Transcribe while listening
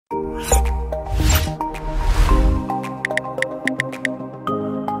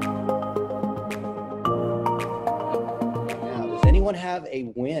have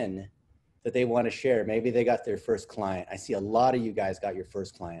a win that they want to share? Maybe they got their first client. I see a lot of you guys got your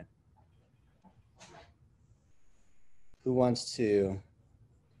first client. Who wants to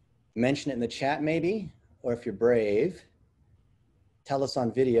mention it in the chat maybe? Or if you're brave, tell us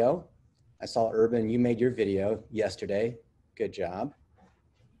on video. I saw Urban, you made your video yesterday. Good job.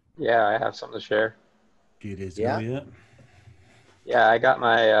 Yeah, I have something to share. Few days Yeah. ago, yeah. Yeah, I got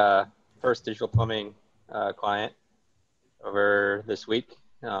my first digital plumbing client over this week.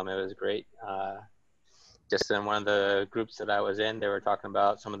 It was great. Just in one of the groups that I was in, they were talking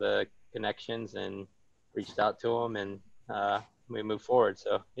about some of the connections and reached out to them, and we moved forward.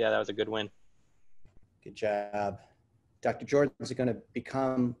 So yeah, that was a good win. Good job. Dr. Jordan's going to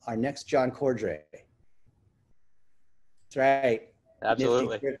become our next John Cordray. That's right.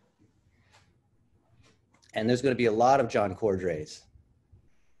 Absolutely. And there's going to be a lot of John Cordrays.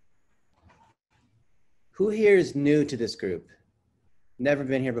 Who here is new to this group? Never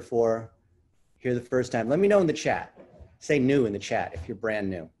been here before? Here the first time? Let me know in the chat. Say new in the chat if you're brand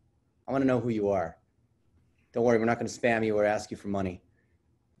new. I want to know who you are. Don't worry, we're not going to spam you or ask you for money.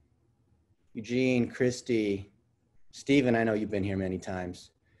 Eugene, Christy, Steven, I know you've been here many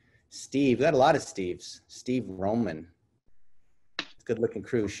times. Steve, we got a lot of Steves. Steve Roman. Good looking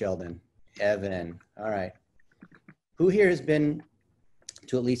crew, Sheldon. Evan, all right. Who here has been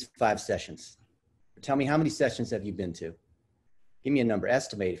to at least 5 sessions? Tell me, how many sessions have you been to? Give me a number,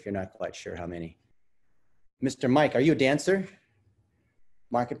 estimate if you're not quite sure how many. Mr. Mike, are you a dancer?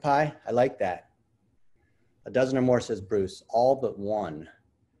 Market Pie, I like that. A dozen or more, says Bruce. All but 1.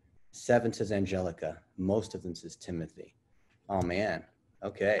 7 says Angelica. Most of them says Timothy. Oh man,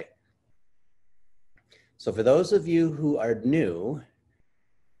 okay. So for those of you who are new,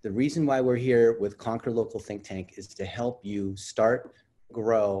 the reason why we're here with Conquer Local Think Tank is to help you start,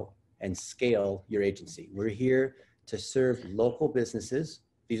 grow, and scale your agency. We're here to serve local businesses.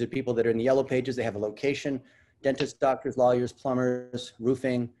 These are people that are in the yellow pages. They have a location, dentists, doctors, lawyers, plumbers,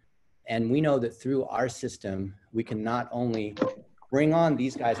 roofing. And we know that through our system, we can not only bring on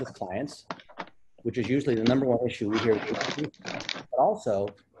these guys as clients, which is usually the #1 issue we hear, but also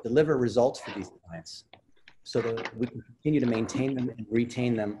deliver results for these clients so that we can continue to maintain them and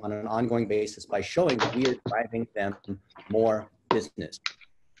retain them on an ongoing basis by showing that we are driving them more business.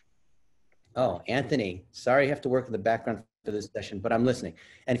 Oh, Anthony, sorry you have to work in the background for this session, but I'm listening.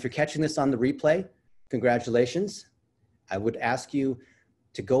 And if you're catching this on the replay, congratulations. I would ask you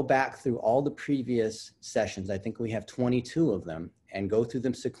to go back through all the previous sessions. I think we have 22 of them, and go through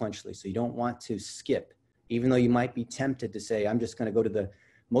them sequentially. So you don't want to skip, even though you might be tempted to say, I'm just going to go to the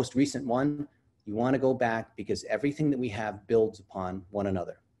most recent one. You want to go back because everything that we have builds upon one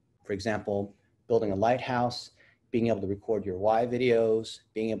another. For example, building a lighthouse, being able to record your why videos,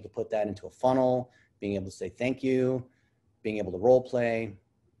 being able to put that into a funnel, being able to say thank you, being able to role play.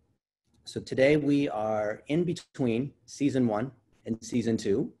 So today we are in between season 1 and season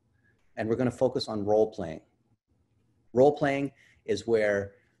 2, and we're going to focus on role playing. Role playing is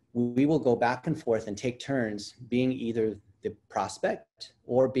where we will go back and forth and take turns being either the prospect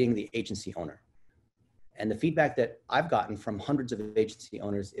or being the agency owner. And the feedback that I've gotten from hundreds of agency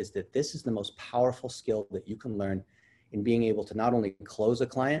owners is that this is the most powerful skill that you can learn in being able to not only close a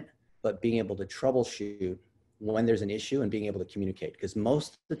client, but being able to troubleshoot when there's an issue and being able to communicate. Because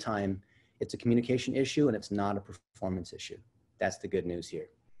most of the time, it's a communication issue and it's not a performance issue. That's the good news here.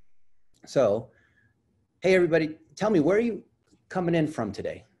 So, hey everybody, tell me, where are you coming in from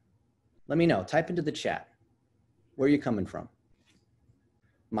today? Let me know, type into the chat. Where are you coming from?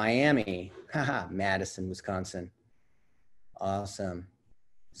 Miami, haha, Madison, Wisconsin. Awesome.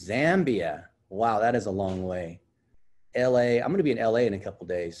 Zambia, wow, that is a long way. LA, I'm gonna be in LA in a couple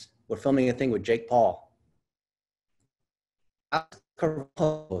days. We're filming a thing with Jake Paul.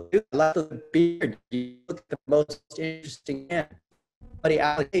 You love the beard. You look at the most interesting man. Buddy,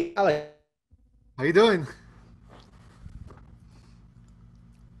 Alex. Hey, Alex. How you doing?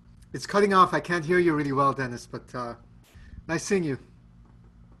 It's cutting off. I can't hear you really well, Dennis, but nice seeing you.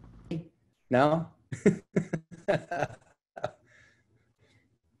 No?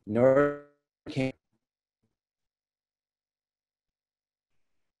 Nor can.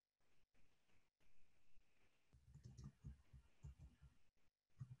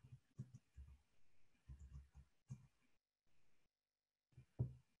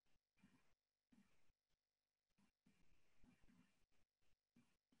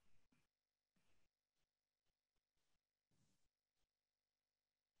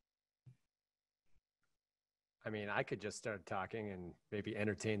 I mean, I could just start talking and maybe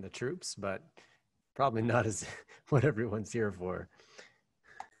entertain the troops, but probably not as what everyone's here for.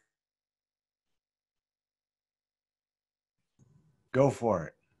 Go for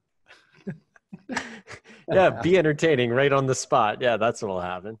it. Yeah, be entertaining right on the spot. Yeah, that's what'll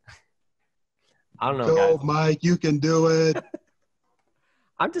happen. I don't know, Go, guys. Mike. You can do it.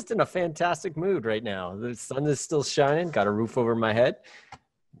 I'm just in a fantastic mood right now. The sun is still shining, got a roof over my head,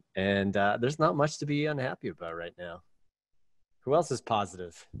 and there's not much to be unhappy about right now. Who else is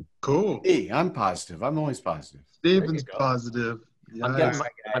positive? Cool. Hey, I'm positive. I'm always positive. Steven's go. positive.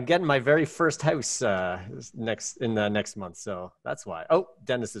 I'm getting my very first house next month, so that's why. Oh,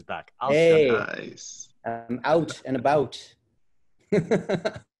 Dennis is back. I'll shut Hey, up. Nice. I'm out and about.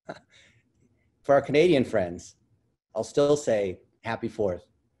 For our Canadian friends, I'll still say happy 4th.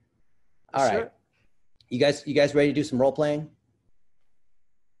 All right. Sure. You guys ready to do some role playing?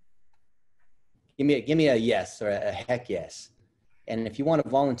 Give me a yes or a heck yes. And if you want to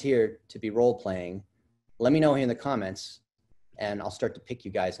volunteer to be role playing, let me know here in the comments and I'll start to pick you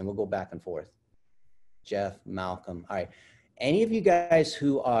guys and we'll go back and forth. Jeff, Malcolm. All right. Any of you guys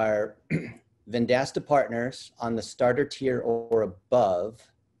who are Vendasta partners on the starter tier or above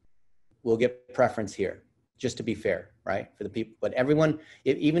will get preference here, just to be fair, right? For the people, but everyone,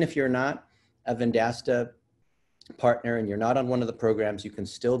 even if you're not a Vendasta partner and you're not on one of the programs, you can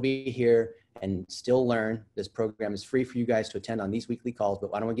still be here and still learn. This program is free for you guys to attend on these weekly calls, but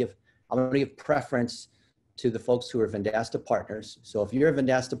I'm going to give preference to the folks who are Vendasta partners. So if you're a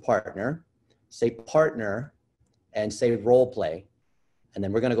Vendasta partner, say partner and say role play, and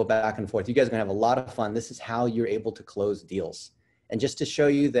then we're going to go back and forth. You guys are going to have a lot of fun. This is how you're able to close deals. And just to show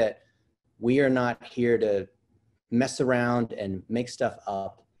you that we are not here to mess around and make stuff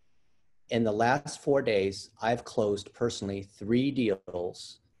up. In the last 4 days, I've closed personally 3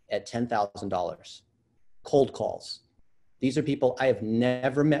 deals at $10,000. Cold calls. These are people I have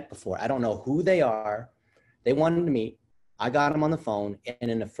never met before. I don't know who they are. They wanted to meet. I got them on the phone, and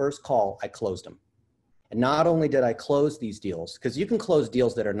in the first call, I closed them. And not only did I close these deals, because you can close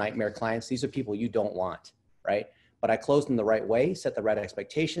deals that are nightmare clients. These are people you don't want, right? But I closed them the right way, set the right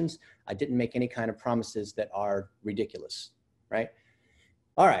expectations. I didn't make any kind of promises that are ridiculous, right?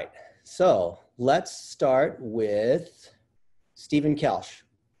 All right, so let's start with Stephen Kelsch.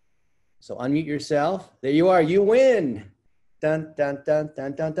 So unmute yourself. There you are, you win. Dun, dun, dun,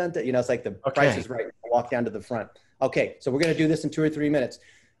 dun, dun, dun, dun. You know, it's like the Price is Right. Walk down to the front. Okay, so we're gonna do this in 2 or 3 minutes.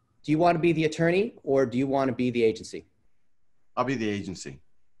 Do you want to be the attorney or do you want to be the agency? I'll be the agency.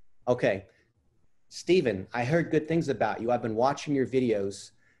 Okay. Stephen, I heard good things about you. I've been watching your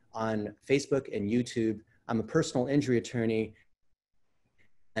videos on Facebook and YouTube. I'm a personal injury attorney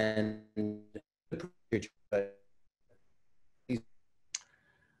and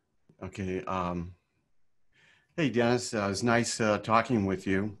Okay. Hey, Dennis, it was nice talking with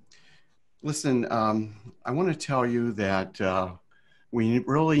you. Listen, I want to tell you that we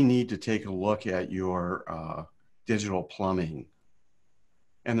really need to take a look at your digital plumbing.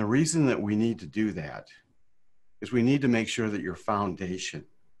 And the reason that we need to do that is we need to make sure that your foundation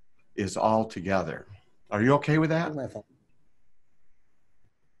is all together. Are you okay with that?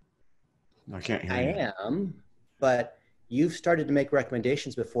 I can't hear you. I am, but you've started to make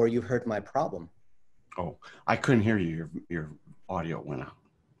recommendations before you heard my problem. Oh, I couldn't hear you. Your audio went out.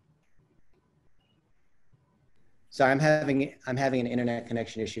 So I'm having an internet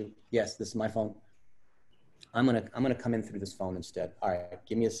connection issue. Yes, this is my phone. I'm gonna come in through this phone instead. All right,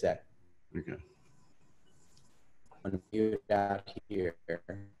 give me a sec. Okay. I'm gonna mute out here.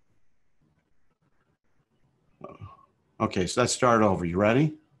 Okay, so let's start over. You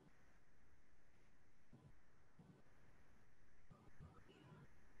ready?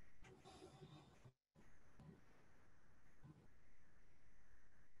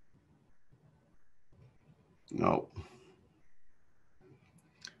 No.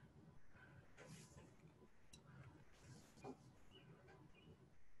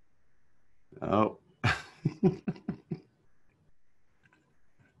 Oh.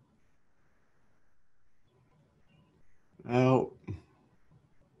 Oh.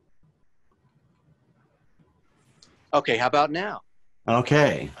 Okay, how about now?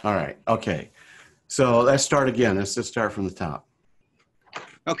 Okay. All right. Okay. So let's start again. Let's just start from the top.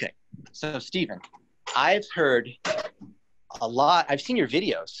 Okay, so Stephen, I've heard a lot. I've seen your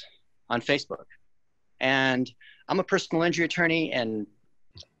videos on Facebook, and I'm a personal injury attorney, and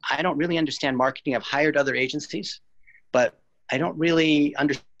I don't really understand marketing. I've hired other agencies, but I don't really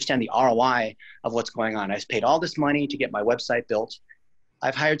understand the ROI of what's going on. I've paid all this money to get my website built.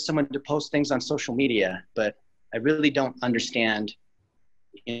 I've hired someone to post things on social media, but I really don't understand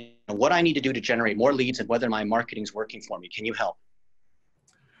what I need to do to generate more leads and whether my marketing is working for me. Can you help?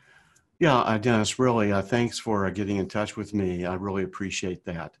 Yeah, Dennis, really, thanks for getting in touch with me. I really appreciate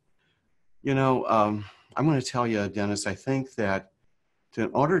that. You know, I'm going to tell you, Dennis, I think that in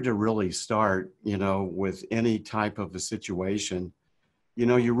order to really start, you know, with any type of a situation, you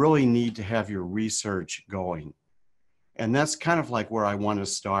know, you really need to have your research going. And that's kind of like where I want to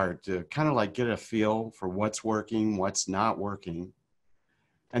start, to kind of like get a feel for what's working, what's not working.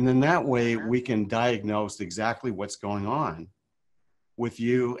 And then that way we can diagnose exactly what's going on with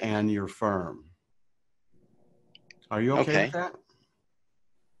you and your firm. Are you okay with that?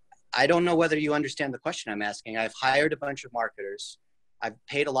 I don't know whether you understand the question I'm asking. I've hired a bunch of marketers. I've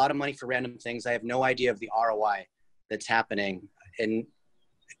paid a lot of money for random things. I have no idea of the ROI that's happening. And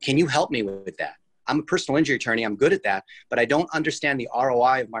can you help me with that? I'm a personal injury attorney. I'm good at that, but I don't understand the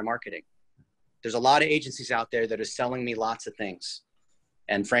ROI of my marketing. There's a lot of agencies out there that are selling me lots of things.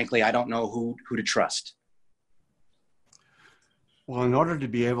 And frankly, I don't know who to trust. Well, in order to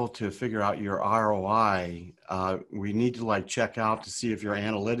be able to figure out your ROI, we need to like check out to see if your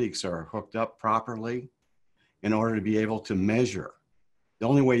analytics are hooked up properly in order to be able to measure. The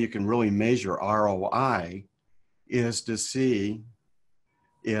only way you can really measure ROI is to see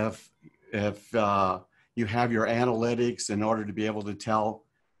if you have your analytics in order to be able to tell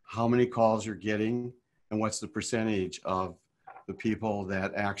how many calls you're getting and what's the percentage of the people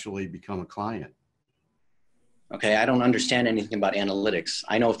that actually become a client. Okay, I don't understand anything about analytics.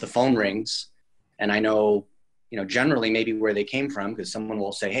 I know if the phone rings, and I know, you know, generally maybe where they came from, because someone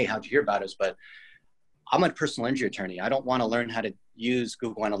will say, hey, how'd you hear about us? But I'm a personal injury attorney. I don't want to learn how to use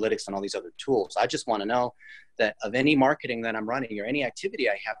Google Analytics and all these other tools. I just want to know that of any marketing that I'm running or any activity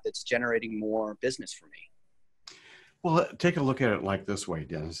I have that's generating more business for me. Well, take a look at it like this way,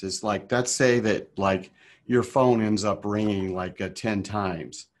 Dennis. It's like, let's say that like your phone ends up ringing like 10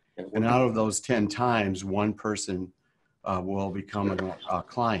 times. And out of those 10 times, one person will become a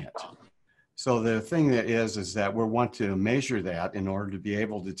client. So the thing that is that we want to measure that in order to be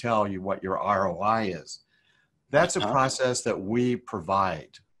able to tell you what your ROI is. That's a process that we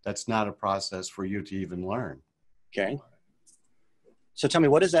provide. That's not a process for you to even learn. Okay. So tell me,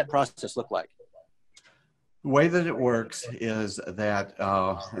 what does that process look like? The way that it works is that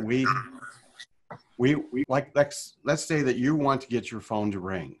we like, let's say that you want to get your phone to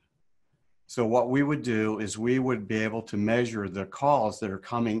ring. So what we would do is we would be able to measure the calls that are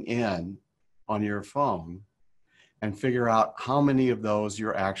coming in on your phone and figure out how many of those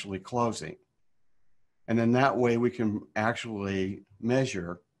you're actually closing. And then that way we can actually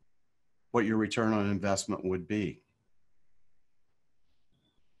measure what your return on investment would be.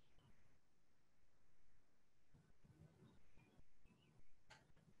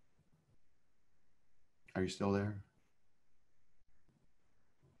 Are you still there?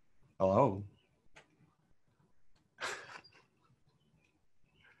 Hello?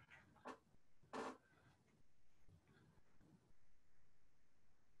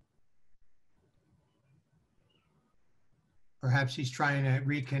 Perhaps he's trying to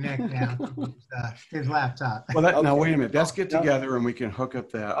reconnect now to his laptop. Well, now wait a minute. Let's get together and we can hook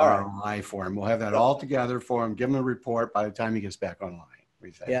up the ROI for him. We'll have that all together for him. Give him a report by the time he gets back online. What do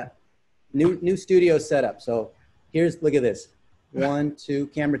you think? Yeah. New studio setup. So look at this. 1, 2.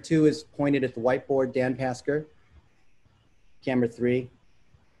 Camera 2 is pointed at the whiteboard, Dan Pasker. Camera 3.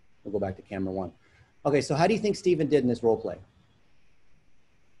 We'll go back to camera 1. Okay, so how do you think Stephen did in this role play?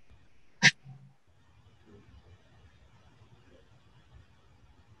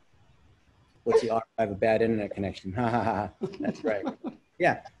 What's the R? I have a bad internet connection. Ha ha ha. That's right.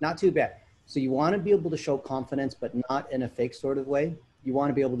 Yeah, not too bad. So you want to be able to show confidence, but not in a fake sort of way. You want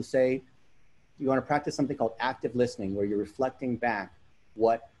to be able to say, you want to practice something called active listening, where you're reflecting back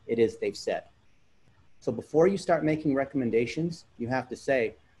what it is they've said. So before you start making recommendations, you have to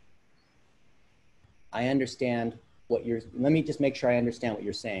say, I understand what let me just make sure I understand what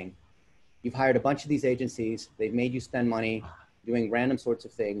you're saying. You've hired a bunch of these agencies. They've made you spend money doing random sorts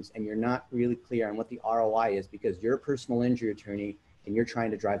of things, and you're not really clear on what the ROI is because you're a personal injury attorney and you're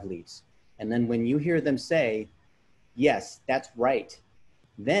trying to drive leads. And then when you hear them say, yes, that's right,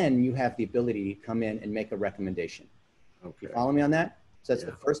 then you have the ability to come in and make a recommendation. Okay. You follow me on that? So that's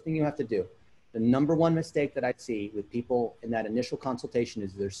the first thing you have to do. The number one mistake that I see with people in that initial consultation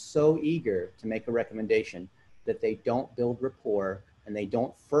is they're so eager to make a recommendation that they don't build rapport and they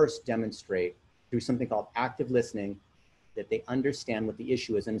don't first demonstrate through something called active listening that they understand what the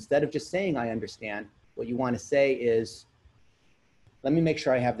issue is. And instead of just saying, I understand, what you want to say is, let me make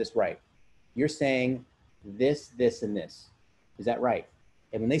sure I have this right. You're saying this, this, and this. Is that right?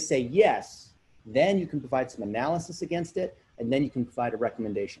 And when they say yes, then you can provide some analysis against it, and then you can provide a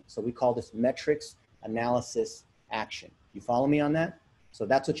recommendation. So we call this metrics, analysis, action. You follow me on that? So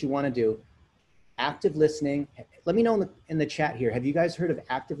that's what you want to do. Active listening. Let me know in the chat here, have you guys heard of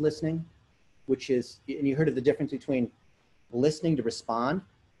active listening? Which is, and you heard of the difference between listening to respond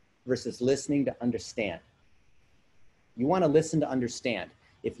versus listening to understand. You want to listen to understand.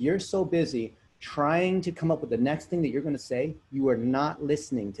 If you're so busy trying to come up with the next thing that you're going to say, you are not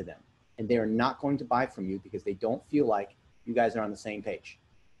listening to them, and they are not going to buy from you because they don't feel like you guys are on the same page.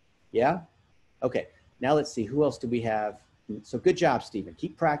 Yeah? Okay, now let's see, who else do we have? So good job, Stephen.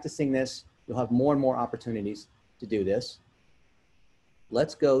 Keep practicing this. You'll have more and more opportunities to do this.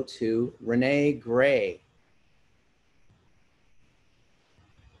 Let's go to Renee Gray.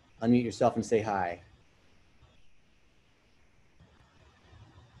 Unmute yourself and say hi.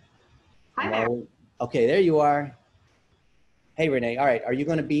 Hi there. Okay, there you are. Hey, Renee. All right, are you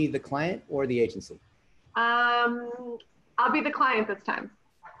going to be the client or the agency? I'll be the client this time.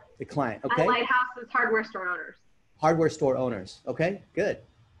 The client, okay. At Lighthouse's hardware store owners. Hardware store owners. Okay, good.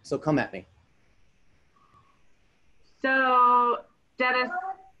 So come at me. So, Dennis,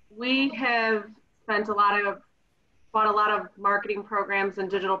 we have bought a lot of marketing programs and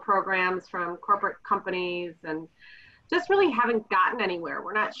digital programs from corporate companies, and just really haven't gotten anywhere.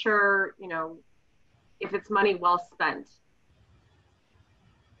 We're not sure, if it's money well spent.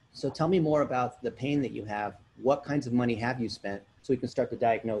 So tell me more about the pain that you have. What kinds of money have you spent so we can start to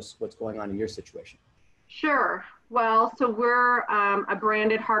diagnose what's going on in your situation? Sure. Well, so we're a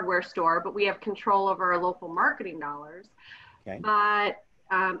branded hardware store, but we have control over our local marketing dollars. Okay. But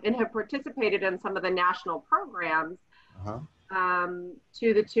and have participated in some of the national programs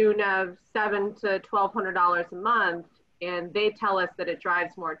to the tune of $700 to $1,200 a month, and they tell us that it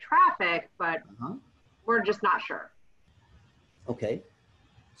drives more traffic, but we're just not sure. Okay.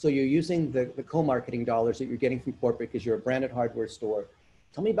 So you're using the co-marketing dollars that you're getting from corporate because you're a branded hardware store.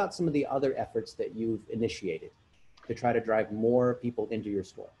 Tell me about some of the other efforts that you've initiated to try to drive more people into your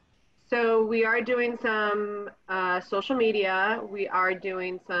store. So we are doing some social media. We are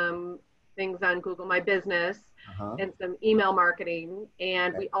doing some things on Google My Business and some email marketing.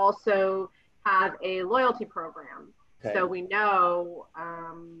 And we also have a loyalty program. Okay. So we know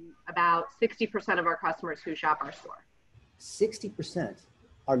about 60% of our customers who shop our store. 60%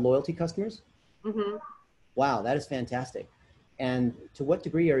 are loyalty customers? Mm-hmm. Wow, that is fantastic. And to what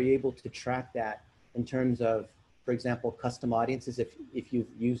degree are you able to track that in terms of, for example, custom audiences, if you've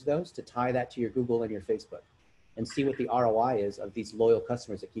used those, to tie that to your Google and your Facebook and see what the ROI is of these loyal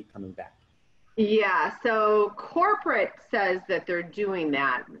customers that keep coming back? Yeah, so corporate says that they're doing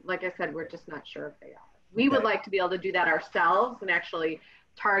that. Like I said, we're just not sure if they are. We would like to be able to do that ourselves and actually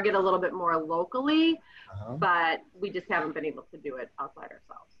target a little bit more locally, but we just haven't been able to do it outside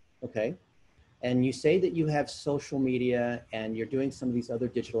ourselves. Okay. And you say that you have social media and you're doing some of these other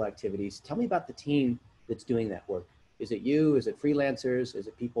digital activities. Tell me about the team that's doing that work. Is it you? Is it freelancers? Is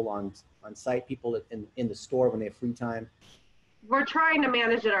it people on site, people in the store when they have free time? We're trying to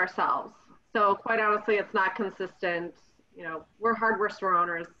manage it ourselves. So quite honestly, it's not consistent. We're hardware store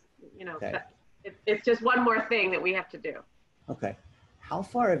owners, it's just one more thing that we have to do. Okay. How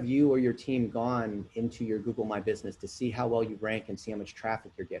far have you or your team gone into your Google My Business to see how well you rank and see how much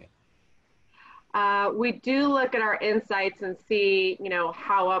traffic you're getting? We do look at our insights and see,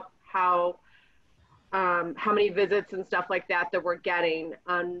 how many visits and stuff like that we're getting.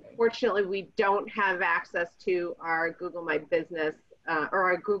 Unfortunately, we don't have access to our Google My Business or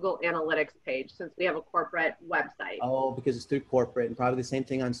our Google Analytics page since we have a corporate website. Oh, because it's through corporate, and probably the same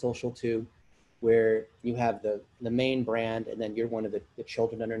thing on social too, where you have the main brand and then you're one of the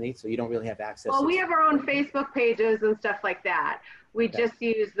children underneath, so you don't really have access. Well, we have our own Facebook pages and stuff like that. We just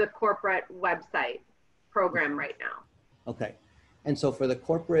use the corporate website program right now. Okay. And so for the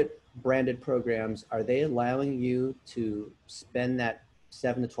corporate branded programs, are they allowing you to spend that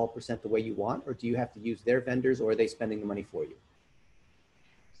 7 to 12% the way you want, or do you have to use their vendors, or are they spending the money for you?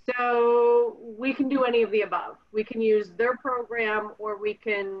 So we can do any of the above. We can use their program, or we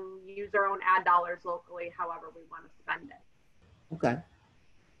can use our own ad dollars locally, however we want to spend it. Okay.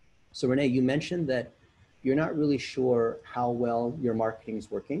 So Renee, you mentioned that you're not really sure how well your marketing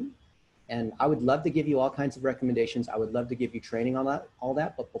is working. And I would love to give you all kinds of recommendations. I would love to give you training on that, all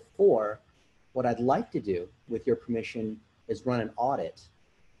that. But before, what I'd like to do, with your permission, is run an audit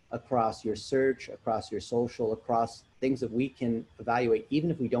across your search, across your social, across things that we can evaluate, even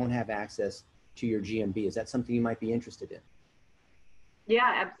if we don't have access to your GMB. Is that something you might be interested in?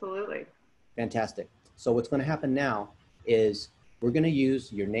 Yeah, absolutely. Fantastic. So what's going to happen now is we're going to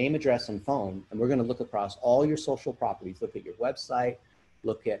use your name, address, and phone, and we're going to look across all your social properties, look at your website,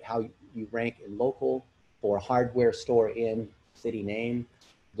 look at how you rank in local or hardware store in city name.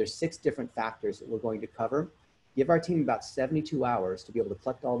 There's 6 different factors that we're going to cover. Give our team about 72 hours to be able to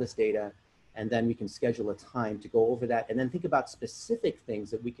collect all this data, and then we can schedule a time to go over that and then think about specific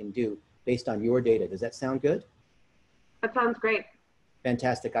things that we can do based on your data. Does that sound good? That sounds great.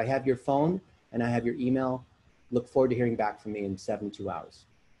 Fantastic. I have your phone and I have your email. Look forward to hearing back from me in 72 hours.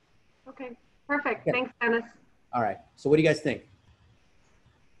 Okay, perfect. Okay. Thanks, Dennis. All right. So what do you guys think?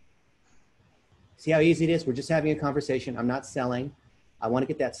 See how easy it is? We're just having a conversation. I'm not selling. I want to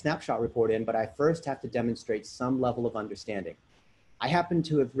get that snapshot report in, but I first have to demonstrate some level of understanding. I happen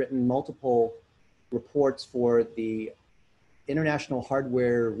to have written multiple reports for the International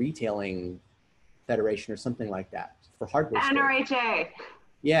Hardware Retailing Federation or something like that for hardware stores. NRHA.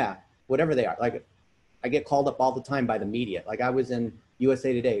 Yeah, whatever they are. Like, I get called up all the time by the media. Like, I was in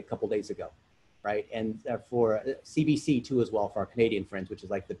USA Today a couple days ago, right? And for CBC too as well, for our Canadian friends, which is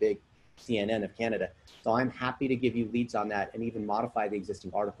like the big CNN of Canada. So I'm happy to give you leads on that and even modify the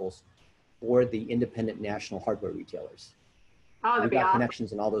existing articles for the independent national hardware retailers. Oh, that'd We be got awesome.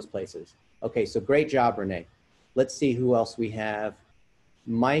 connections in all those places. Okay, so great job, Renee. Let's see who else we have.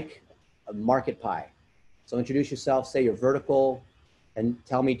 Mike, Market Pie. So introduce yourself, say your vertical, and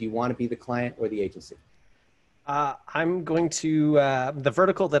tell me, do you want to be the client or the agency? I'm going to, the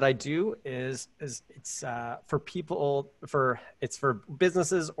vertical that I do is it's for people, it's for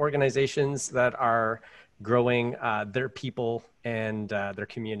businesses, organizations that are growing their people and their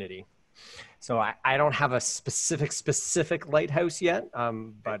community. So I don't have a specific lighthouse yet,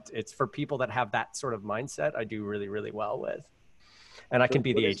 but it's for people that have that sort of mindset. I do really, really well with, and I can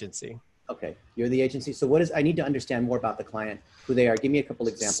be the agency. Okay, you're the agency. So what is, I need to understand more about the client, who they are. Give me a couple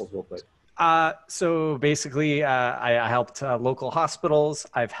examples real quick. So basically, I helped local hospitals.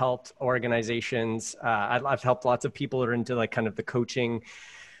 I've helped organizations. I've helped lots of people that are into like kind of the coaching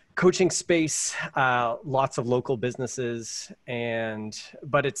space, lots of local businesses,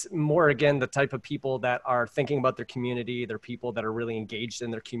 but it's more, again, the type of people that are thinking about their community. They're people that are really engaged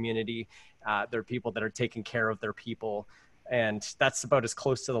in their community. They're people that are taking care of their people. And that's about as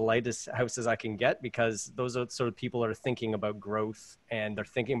close to the lighthouse as I can get, because those are the sort of people that are thinking about growth, and they're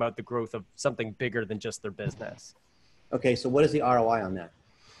thinking about the growth of something bigger than just their business. Okay, so what is the ROI on that?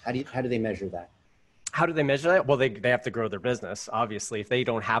 How do they measure that? How do they measure that? Well, they have to grow their business. Obviously, if they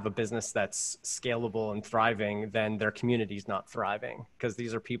don't have a business that's scalable and thriving, then their community's not thriving, because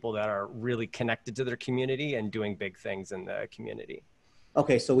these are people that are really connected to their community and doing big things in the community.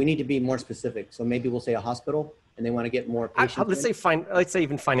 Okay, so we need to be more specific. So maybe we'll say a hospital, and they want to get more patients. Let's say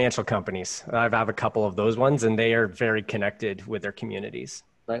even financial companies. I have a couple of those ones, and they are very connected with their communities.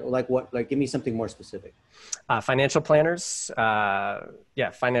 Like what? Like, give me something more specific. Financial planners.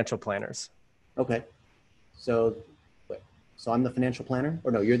 Financial planners. Okay. So I'm the financial planner,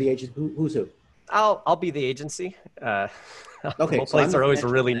 or no? You're the agent. Who's who? I'll be the agency. Okay. Both places are always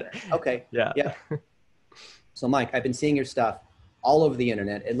really. Planner. Okay. Yeah. So Mike, I've been seeing your stuff all over the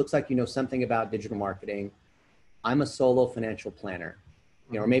internet. It looks like you know something about digital marketing. I'm a solo financial planner,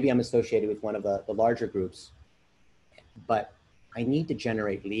 or maybe I'm associated with one of the larger groups, but I need to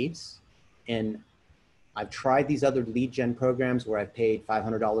generate leads. And I've tried these other lead gen programs where I've paid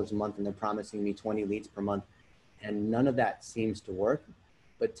 $500 a month and they're promising me 20 leads per month, and none of that seems to work.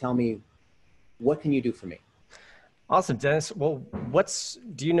 But tell me, what can you do for me? Awesome, Dennis. Well,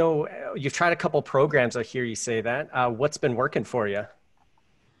 you've tried a couple programs. I hear you say that. What's been working for you?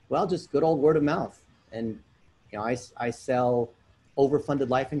 Well, just good old word of mouth. And I sell overfunded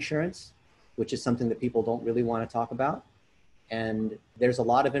life insurance, which is something that people don't really want to talk about. And there's a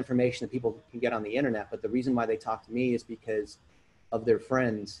lot of information that people can get on the internet, but the reason why they talk to me is because of their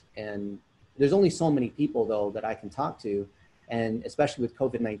friends. And there's only so many people, though, that I can talk to. And especially with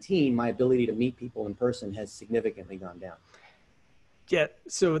COVID-19, my ability to meet people in person has significantly gone down. Yeah,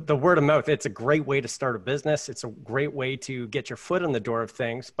 so the word of mouth, it's a great way to start a business. It's a great way to get your foot in the door of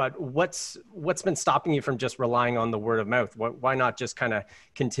things. But what's been stopping you from just relying on the word of mouth? Why not just kind of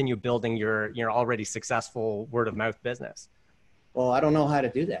continue building your already successful word of mouth business? Well, I don't know how to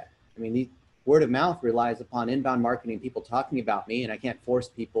do that. I mean, the word of mouth relies upon inbound marketing, people talking about me, and I can't force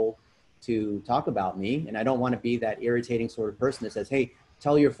people to talk about me. And I don't want to be that irritating sort of person that says, hey,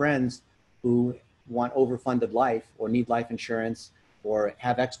 tell your friends who want overfunded life or need life insurance or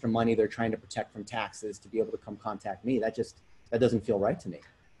have extra money they're trying to protect from taxes to be able to come contact me. That doesn't feel right to me.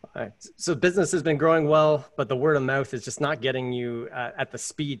 All right. So business has been growing well, but the word of mouth is just not getting you at the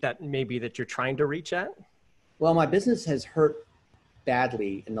speed that you're trying to reach at? Well, my business has hurt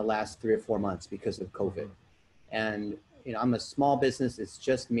badly in the last 3 or 4 months because of COVID. And I'm a small business. It's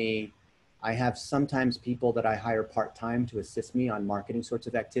just me. I have sometimes people that I hire part-time to assist me on marketing sorts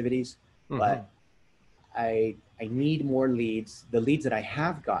of activities, but I need more leads. The leads that I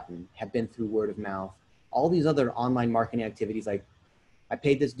have gotten have been through word of mouth. All these other online marketing activities, like I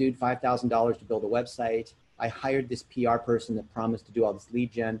paid this dude $5,000 to build a website. I hired this PR person that promised to do all this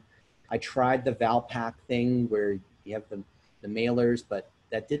lead gen. I tried the Valpak thing where You have the mailers, but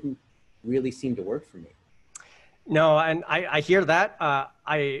that didn't really seem to work for me. No, and I hear that.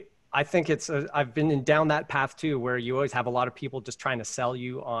 I think I've been down that path too, where you always have a lot of people just trying to sell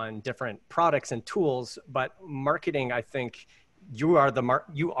you on different products and tools. But marketing, I think you are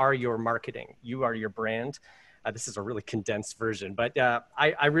you are your marketing. You are your brand. This is a really condensed version, but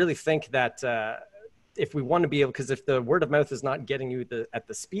I really think that if we want to be able, because if the word of mouth is not getting you at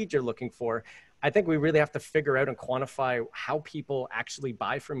the speed you're looking for, I think we really have to figure out and quantify how people actually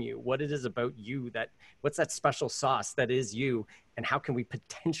buy from you, what it is about you what's that special sauce that is you, and how can we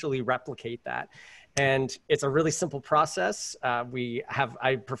potentially replicate that? And it's a really simple process.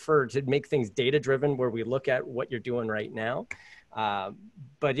 I prefer to make things data-driven, where we look at what you're doing right now.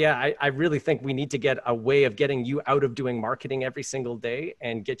 But yeah, I really think we need to get a way of getting you out of doing marketing every single day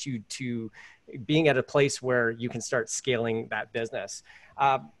and get you to being at a place where you can start scaling that business.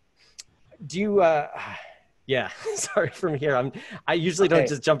 Do you, yeah, sorry from here. I usually don't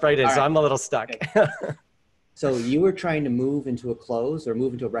just jump right in, so I'm a little stuck. Okay. So you were trying to move into a close or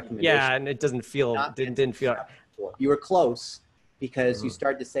move into a recommendation. Yeah, and it didn't feel. You were close because you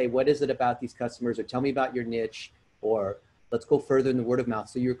started to say, what is it about these customers, or tell me about your niche, or let's go further in the word of mouth.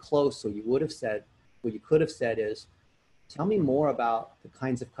 So you're close. So you would have said, what you could have said is, tell me more about the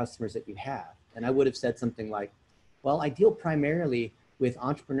kinds of customers that you have. And I would have said something like, well, I deal primarily with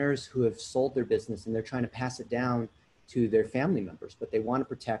entrepreneurs who have sold their business and they're trying to pass it down to their family members, but they want to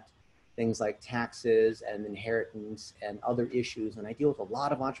protect things like taxes and inheritance and other issues. And I deal with a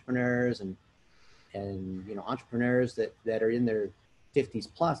lot of entrepreneurs and entrepreneurs that are in their 50s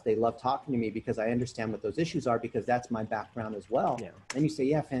plus. They love talking to me because I understand what those issues are, because that's my background as well. Yeah. And you say,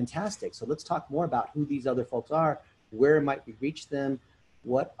 yeah, fantastic. So let's talk more about who these other folks are. Where might we reach them?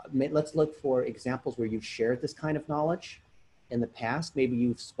 Let's look for examples where you've shared this kind of knowledge in the past. Maybe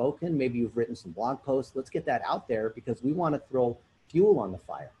you've spoken, maybe you've written some blog posts. Let's get that out there, because we want to throw fuel on the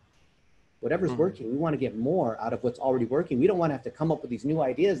fire. Whatever's working, we want to get more out of what's already working. We don't want to have to come up with these new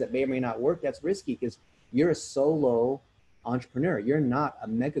ideas that may or may not work. That's risky, because you're a solo entrepreneur. You're not a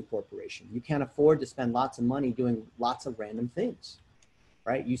mega corporation. You can't afford to spend lots of money doing lots of random things,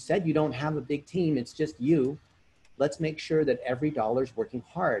 right? You said you don't have a big team. It's just you. Let's make sure that every dollar is working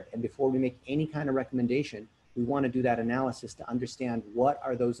hard. And before we make any kind of recommendation, we want to do that analysis to understand what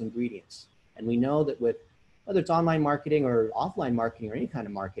are those ingredients. And we know that with, whether it's online marketing or offline marketing or any kind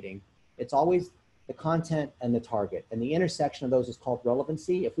of marketing, it's always the content and the target. And the intersection of those is called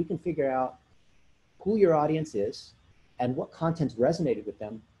relevancy. If we can figure out who your audience is and what content's resonated with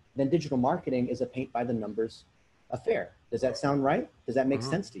them, then digital marketing is a paint by the numbers affair. Does that sound right? Does that make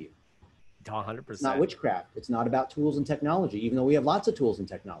sense to you? 100%. It's not witchcraft. It's not about tools and technology, even though we have lots of tools and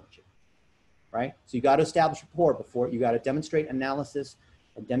technology, right? So you got to establish rapport before. You got to demonstrate analysis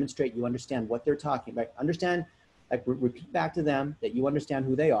and demonstrate you understand what they're talking about. Understand, like repeat back to them that you understand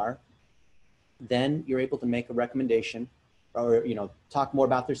who they are. Then you're able to make a recommendation, or talk more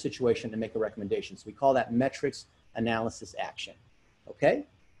about their situation and make a recommendation. So we call that metrics analysis action. Okay,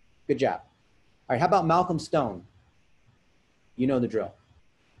 good job. All right, how about Malcolm Stone? You know the drill.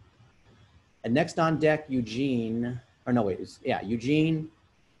 And next on deck, Eugene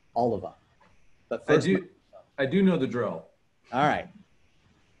Oliva. But first, I do know the drill. All right.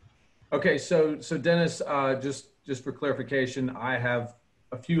 Okay, so Dennis, just for clarification, I have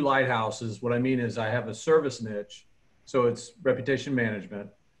a few lighthouses. What I mean is I have a service niche, so it's reputation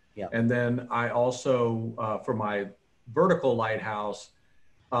management. Yeah. And then I also, for my vertical lighthouse,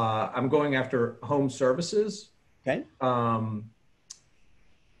 I'm going after home services. Okay.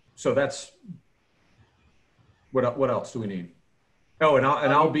 So that's what else do we need? Oh,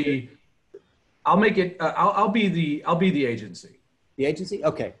 I'll be the agency. The agency?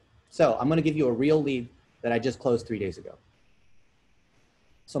 Okay. So I'm going to give you a real lead that I just closed 3 days ago.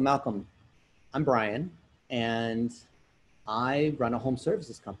 So Malcolm, I'm Brian, and I run a home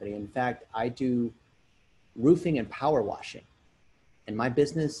services company. In fact, I do roofing and power washing. And my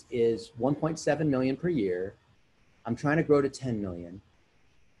business is 1.7 million per year. I'm trying to grow to 10 million.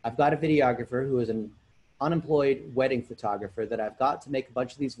 I've got a videographer who is an unemployed wedding photographer that I've got to make a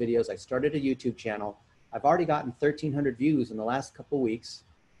bunch of these videos. I started a YouTube channel. I've already gotten 1,300 views in the last couple of weeks.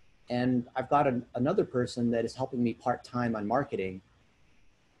 And I've got another person that is helping me part-time on marketing.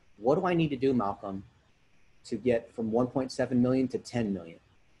 What do I need to do, Malcolm, to get from 1.7 million to 10 million?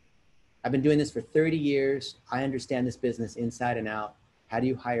 I've been doing this for 30 years. I understand this business inside and out. How do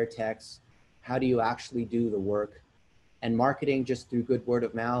you hire techs? How do you actually do the work? And marketing just through good word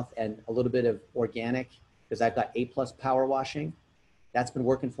of mouth and a little bit of organic, because I've got A+ power washing. That's been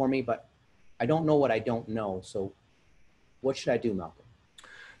working for me, but I don't know what I don't know. So what should I do, Malcolm?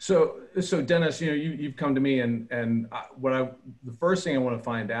 So Dennis, you've come to me, and the first thing I want to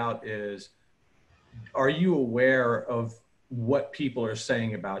find out is, are you aware of what people are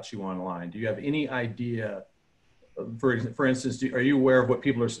saying about you online? Do you have any idea? For instance, are you aware of what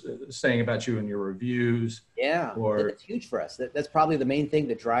people are saying about you in your reviews? Yeah, Or it's huge for us. That's probably the main thing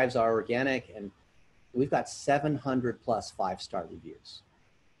that drives our organic, and we've got 700 plus 5-star reviews.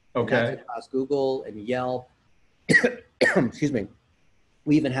 And okay, that's across Google and Yelp. Excuse me.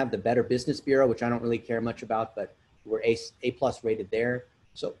 We even have the Better Business Bureau, which I don't really care much about, but we're A plus rated there.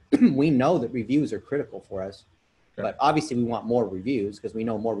 So we know that reviews are critical for us. Okay. But obviously we want more reviews because we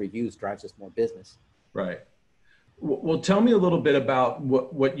know more reviews drives us more business. Right. Well, tell me a little bit about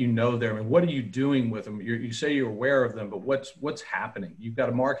what you know there. I mean, what are you doing with them? You say you're aware of them, but what's happening? You've got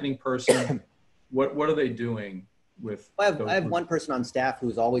a marketing person. What are they doing with? I have one person on staff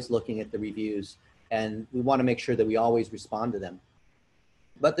who's always looking at the reviews, and we want to make sure that we always respond to them.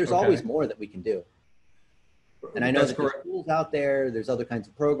 But there's always more that we can do. And I know that there's tools out there. There's other kinds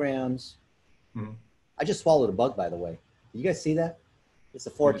of programs. Mm-hmm. I just swallowed a bug, by the way. Did you guys see that? It's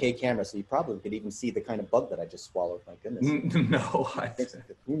a 4K camera, so you probably could even see the kind of bug that I just swallowed. My goodness. No, It's like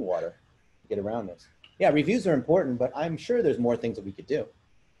cocoon water to get around this. Yeah, reviews are important, but I'm sure there's more things that we could do.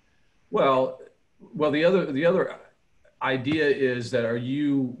 Well, the other idea is that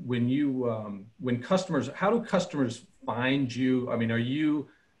when customers, how do customers find you? I mean, are you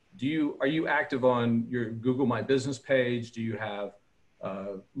active on your Google My Business page? Do you have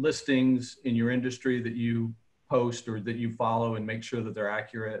listings in your industry that you post or that you follow and make sure that they're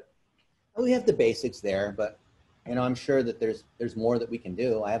accurate? Well, we have the basics there, but I'm sure that there's more that we can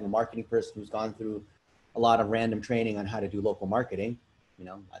do. I have a marketing person who's gone through a lot of random training on how to do local marketing.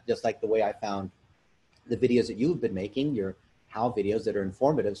 Just like the way I found the videos that you've been making, your how videos that are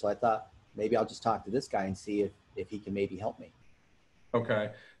informative. So I thought maybe I'll just talk to this guy and see if he can maybe help me.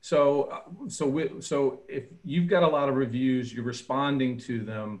 Okay. So if you've got a lot of reviews, you're responding to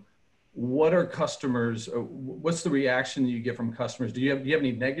them, what are customers, what's the reaction that you get from customers? Do you have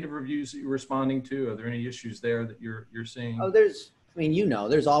any negative reviews that you're responding to? Are there any issues there that you're seeing? Oh, there's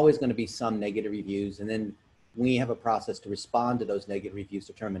always going to be some negative reviews. And then we have a process to respond to those negative reviews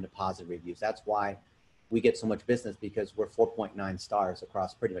to turn them into positive reviews. That's why we get so much business, because we're 4.9 stars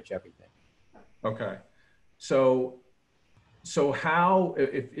across pretty much everything. Okay. So how,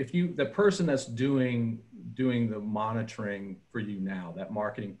 if the person that's doing the monitoring for you now, that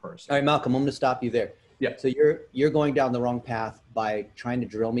marketing person. All right, Malcolm, I'm going to stop you there. Yeah. So you're going down the wrong path by trying to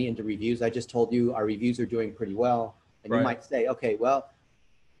drill me into reviews. I just told you our reviews are doing pretty well. And you might say, okay, well,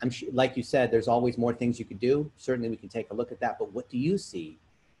 I'm sure, like you said, there's always more things you could do. Certainly we can take a look at that, but what do you see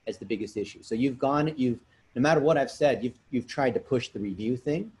as the biggest issue? So no matter what I've said, you've tried to push the review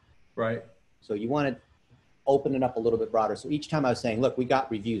thing. Right. So you want to open it up a little bit broader. So each time I was saying, look, we got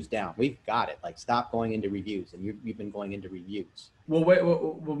reviews down. We've got it. Like, stop going into reviews. And you've been going into reviews. Well,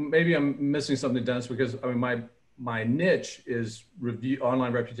 well, maybe I'm missing something, Dennis, because I mean, my niche is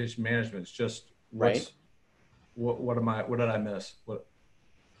online reputation management. It's just what did I miss?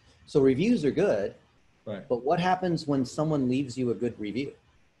 So reviews are good. Right. But what happens when someone leaves you a good review?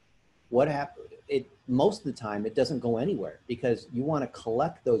 Most of the time it doesn't go anywhere, because you want to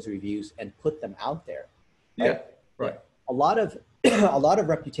collect those reviews and put them out there. Right? Yeah, right. A lot of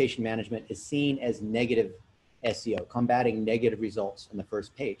reputation management is seen as negative SEO, combating negative results in the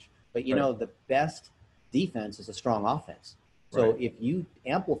first page. But the best defense is a strong offense. So if you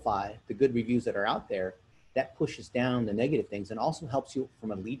amplify the good reviews that are out there, that pushes down the negative things and also helps you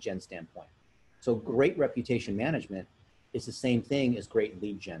from a lead gen standpoint. So great reputation management is the same thing as great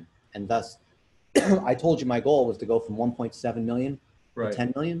lead gen. And thus, I told you my goal was to go from 1.7 million to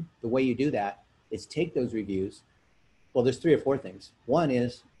 10 million. The way you do that is take those reviews. Well, there's 3 or 4 things. One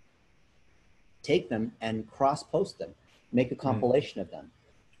is take them and cross-post them. Make a compilation of them.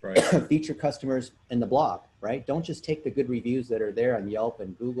 Right. Feature customers in the blog, right? Don't just take the good reviews that are there on Yelp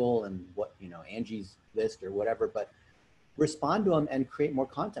and Google and Angie's List or whatever, but respond to them and create more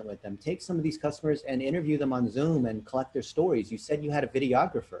content with them. Take some of these customers and interview them on Zoom and collect their stories. You said you had a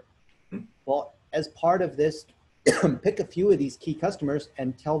videographer. Well, as part of this, pick a few of these key customers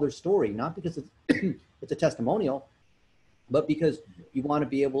and tell their story, not because it's a testimonial, but because you want to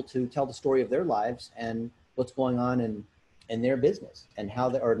be able to tell the story of their lives and what's going on in their business, and how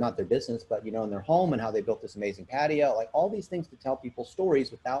or not their business, but in their home, and how they built this amazing patio, like all these things to tell people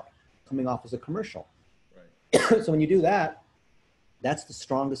stories without coming off as a commercial. Right. So when you do that, that's the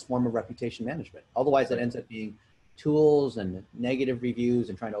strongest form of reputation management. Otherwise, it ends up being tools and negative reviews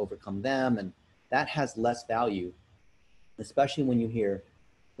and trying to overcome them. And that has less value, especially when you hear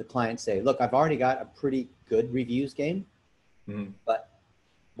the client say, look, I've already got a pretty good reviews game, but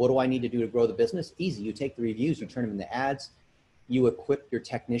What do I need to do to grow the business? Easy. You take the reviews, you turn them into ads, you equip your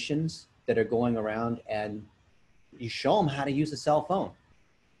technicians that are going around, and you show them how to use a cell phone.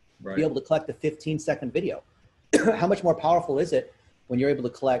 Right. Be able to collect a 15-second video. How much more powerful is it when you're able to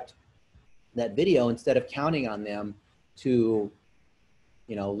collect that video instead of counting on them to,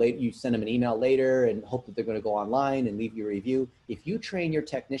 you know, you send them an email later and hope that they're going to go online and leave you a review. If you train your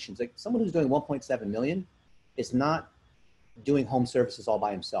technicians, like someone who's doing 1.7 million is not doing home services all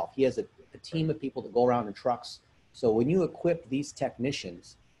by himself. He has a team of people that go around in trucks. So when you equip these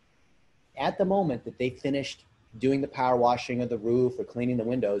technicians, at the moment that they finished doing the power washing of the roof or cleaning the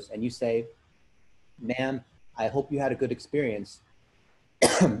windows, and you say, ma'am, I hope you had a good experience.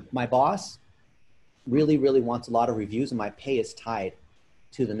 My boss really, really wants a lot of reviews, and my pay is tied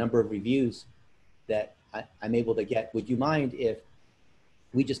to the number of reviews that I'm able to get. Would you mind if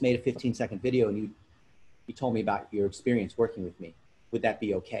we just made a 15-second video and you told me about your experience working with me? Would that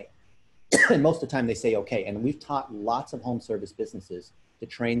be okay? And most of the time they say okay. And we've taught lots of home service businesses to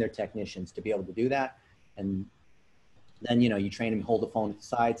train their technicians to be able to do that. And then, you know, you train them, hold the phone at the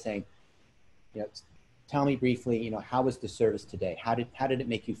side saying, you know, tell me briefly, you know, how was the service today? How did it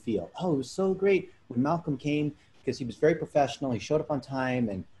make you feel? Oh, it was so great when Malcolm came, because he was very professional. He showed up on time,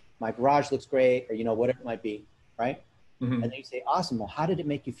 and my garage looks great, or, you know, whatever it might be, right? Mm-hmm. And then you say, awesome. Well, how did it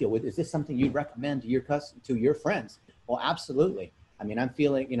make you feel? Is this something you'd recommend to your friends? Well, absolutely. I mean, I'm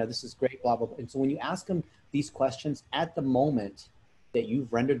feeling, you know, this is great, blah, blah, blah. And so when you ask them these questions at the moment that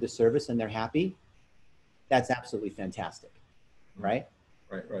you've rendered the service and they're happy, that's absolutely fantastic, right?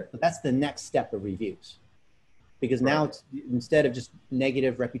 Right, right. But that's the next step of reviews. Because now it's, instead of just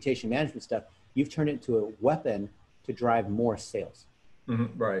negative reputation management stuff, you've turned it into a weapon to drive more sales.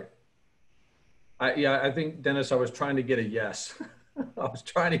 Mm-hmm, right. I think, Dennis, I was trying to get a yes. I was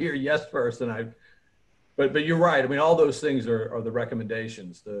trying to hear yes first, and but you're right. I mean, all those things are the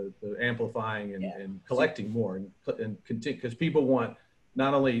recommendations, the amplifying and collecting more and continue, because people want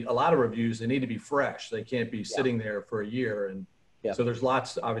not only a lot of reviews, they need to be fresh. They can't be sitting there for a year. And so there's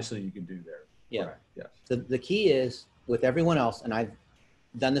lots, obviously, you can do there. Yeah. Right. Yes. So the key is with everyone else, and I've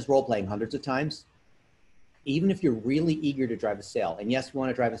done this role playing hundreds of times, even if you're really eager to drive a sale, and yes, you want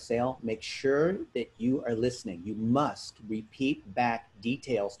to drive a sale, make sure that you are listening. You must repeat back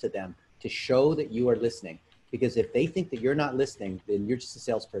details to them to show that you are listening. Because if they think that you're not listening, then you're just a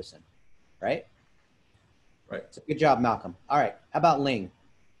salesperson, right? Right. So good job, Malcolm. All right, how about Ling?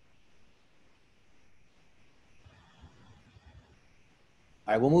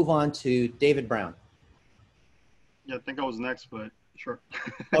 All right, we'll move on to David Brown. Yeah, I think I was next, but sure.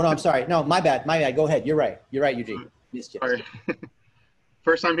 Oh, no, I'm sorry. No, my bad. My bad. Go ahead. You're right. You're right, Eugene. Missed you. Sorry.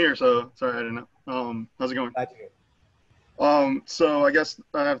 First time here, so sorry, I didn't know. How's it going? So I guess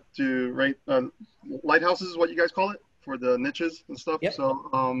I have to rate lighthouses is what you guys call it for the niches and stuff. Yep. So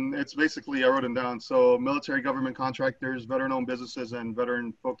it's basically, I wrote them down. So military, government contractors, veteran-owned businesses, and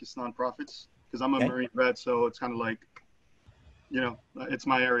veteran-focused nonprofits. Because I'm a Marine vet, so it's kind of like, you know, it's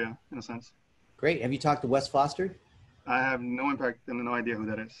my area in a sense. Great. Have you talked to Wes Foster? I have no impact and no idea who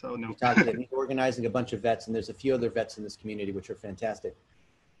that is, so no. You talked to him. He's organizing a bunch of vets, and there's a few other vets in this community, which are fantastic.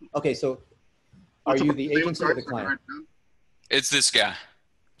 Okay, so are you the agency or the client? It's this guy.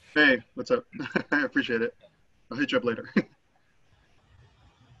 Hey, what's up? I appreciate it. I'll hit you up later.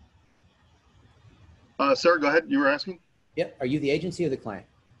 Sir, go ahead. You were asking? Yep. Are you the agency or the client?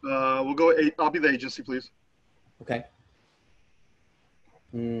 We'll go. I'll be the agency, please. Okay.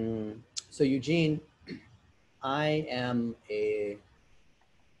 So Eugene, I am a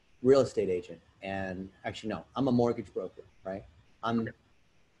real estate agent, and actually no, I'm a mortgage broker, right?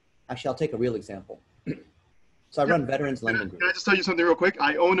 Actually, I'll take a real example. So I run Veterans Lending Group. Can I just tell you something real quick?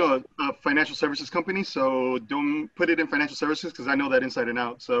 I own a financial services company, so don't put it in financial services because I know that inside and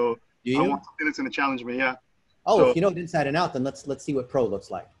out. So I want something that's going to challenge me. Yeah. Oh, so, if you know it inside and out, then let's see what pro looks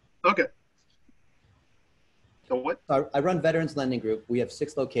like. Okay. So what? I run Veterans Lending Group. We have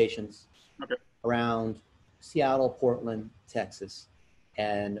 6 locations around Seattle, Portland, Texas,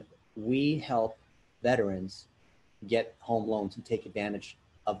 and we help veterans get home loans and take advantage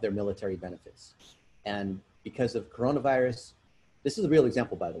of their military benefits. And because of coronavirus, this is a real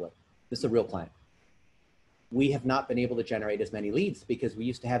example, by the way. This is a real client. We have not been able to generate as many leads because we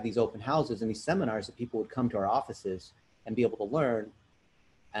used to have these open houses and these seminars that people would come to our offices and be able to learn.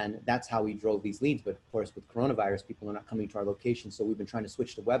 And that's how we drove these leads. But of course, with coronavirus, people are not coming to our location. So we've been trying to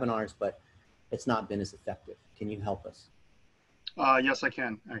switch to webinars, but it's not been as effective. Can you help us? Yes, I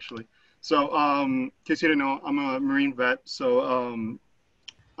can, actually. So in case you didn't know, I'm a Marine vet. So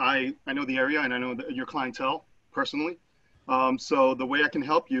I know the area and I know your clientele personally. So the way I can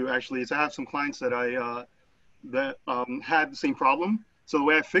help you actually is I have some clients that had the same problem. So the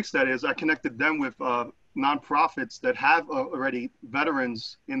way I fixed that is I connected them with nonprofits that have already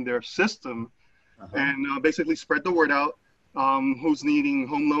veterans in their system, and basically spread the word out, who's needing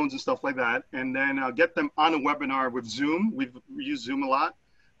home loans and stuff like that, and then get them on a webinar with Zoom. We use Zoom a lot,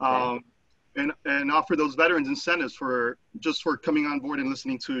 and offer those veterans incentives for coming on board and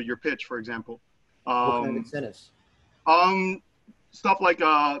listening to your pitch, for example. What kind of incentives? Stuff like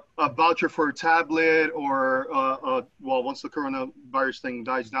a voucher for a tablet, or well, once the coronavirus thing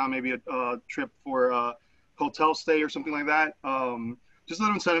dies down, maybe a trip for a hotel stay or something like that. Just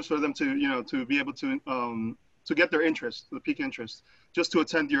little incentives for them to to be able to get their interest, the peak interest, just to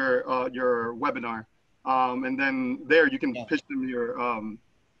attend your webinar, and then there you can pitch them your. Go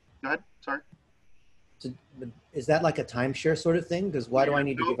ahead. Sorry. So, is that like a timeshare sort of thing? Because why do I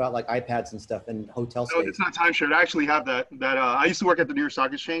need to give out like iPads and stuff and hotel stays? No, it's not timeshare. I actually have that. I used to work at the New York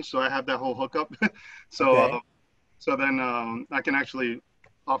Stock Exchange, so I have that whole hookup. So, so then I can actually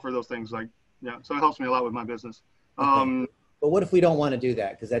offer those things. So it helps me a lot with my business. But what if we don't want to do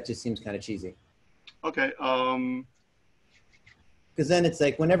that? Because that just seems kind of cheesy. Okay. Because then it's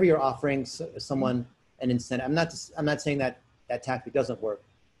like whenever you're offering someone an incentive, I'm not saying that that tactic doesn't work,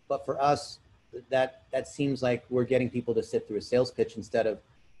 but for us, that seems like we're getting people to sit through a sales pitch instead of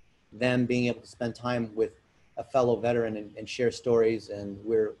them being able to spend time with a fellow veteran and share stories, and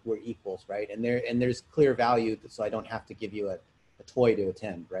we're equals, right? And there's clear value, so I don't have to give you a toy to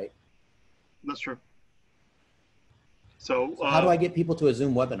attend, right? That's true. So how do I get people to a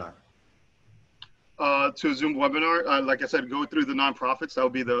Zoom webinar? To a Zoom webinar, like I said, go through the nonprofits. That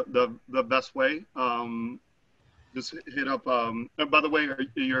would be the best way. Just hit up. By the way,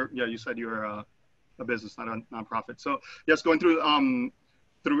 you said you're a business, not a nonprofit. So yes, going through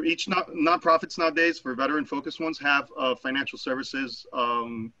each nonprofits nowadays, for veteran focused ones, have a financial services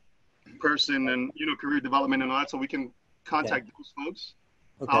person, and career development and all that. So we can contact those folks.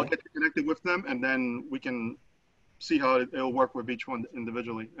 I'll get you connected with them, and then we can see how it'll work with each one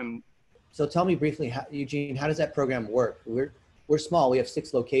individually. And so tell me briefly, Eugene, how does that program work? We're small. We have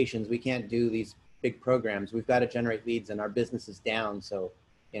 6 locations. We can't do these big programs. We've got to generate leads, and our business is down. So,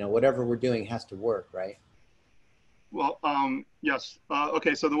 whatever we're doing has to work, right? Well, yes.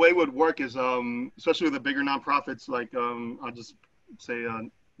 Okay. So the way it would work is, especially with the bigger nonprofits, like I'll just say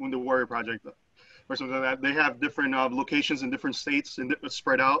Wounded Warrior Project or something like that. They have different locations in different states and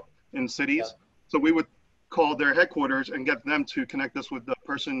spread out in cities. Yeah. So we would call their headquarters and get them to connect us with the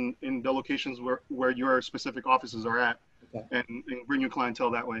person in the locations where your specific offices are at. Okay. And bring your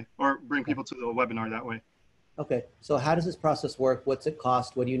clientele that way, or bring people to the webinar that way. Okay. So how does this process work? What's it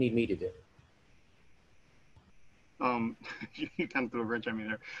cost? What do you need me to do? You kind of threw a wrench at me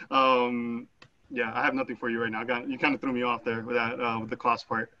there. Yeah, I have nothing for you right now. You kind of threw me off there with that, with the cost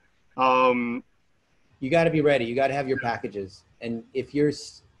part. You got to be ready. You got to have your packages. And if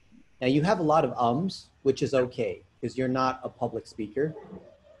now you have a lot of ums, which is okay because you're not a public speaker.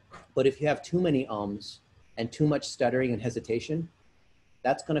 But if you have too many ums and too much stuttering and hesitation,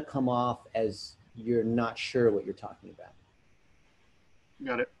 that's going to come off as you're not sure what you're talking about.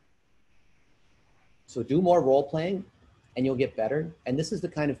 Got it. So do more role playing and you'll get better. And this is the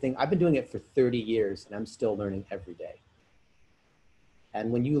kind of thing, I've been doing it for 30 years and I'm still learning every day.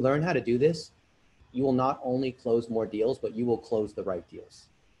 And when you learn how to do this, you will not only close more deals, but you will close the right deals.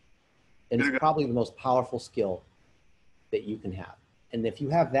 And it's probably the most powerful skill that you can have. And if you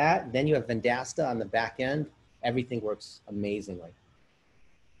have that, then you have Vendasta on the back end. Everything works amazingly.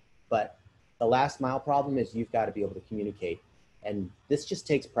 But the last mile problem is you've got to be able to communicate. And this just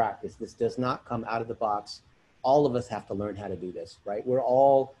takes practice. This does not come out of the box. All of us have to learn how to do this, right? We're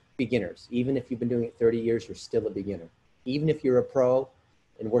all beginners. Even if you've been doing it 30 years, you're still a beginner. Even if you're a pro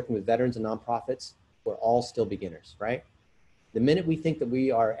and working with veterans and nonprofits, we're all still beginners, right? The minute we think that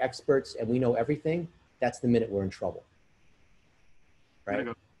we are experts and we know everything, that's the minute we're in trouble. Right?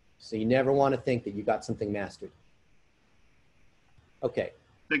 So you never want to think that you got something mastered. Okay.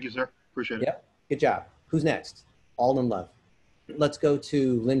 Thank you, sir. Appreciate it. Yep. Good job. Who's next? All in love. Let's go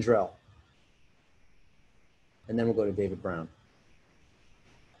to Lindrell. And then we'll go to David Brown.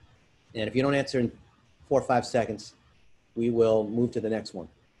 And if you don't answer in 4 or 5 seconds, we will move to the next one.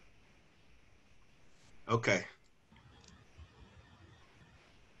 Okay.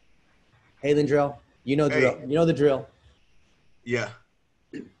 Hey, Lindrell. You know the drill. Yeah.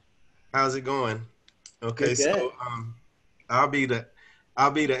 How's it going? Okay, good. So I'll be the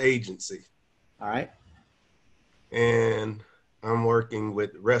agency. All right. And I'm working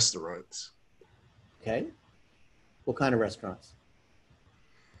with restaurants. Okay. What kind of restaurants?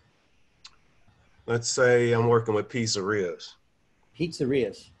 Let's say I'm working with pizzerias.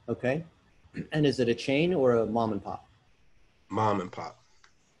 Pizzerias, okay. And is it a chain or a mom and pop? Mom and pop.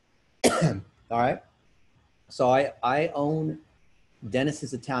 All right. So I own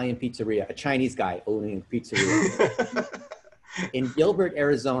Dennis's Italian Pizzeria, a Chinese guy owning a pizzeria in Gilbert,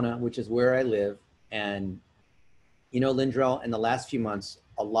 Arizona, which is where I live. And, you know, Lindrell, in the last few months,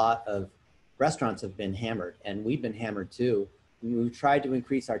 a lot of restaurants have been hammered, and we've been hammered too. We've tried to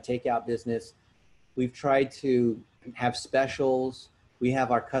increase our takeout business. We've tried to have specials. We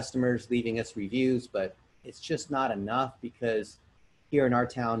have our customers leaving us reviews, but it's just not enough because here in our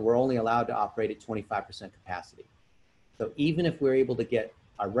town, we're only allowed to operate at 25% capacity. So even if we're able to get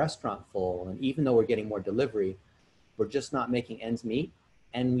our restaurant full, and even though we're getting more delivery, we're just not making ends meet.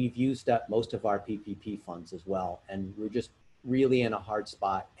 And we've used up most of our PPP funds as well. And we're just really in a hard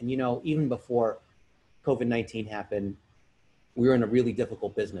spot. And, you know, even before COVID-19 happened, we were in a really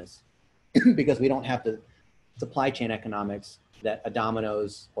difficult business because we don't have the supply chain economics that a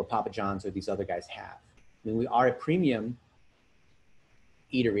Domino's or Papa John's or these other guys have. I mean, we are a premium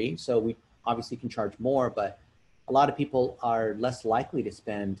eatery, so we obviously can charge more, but a lot of people are less likely to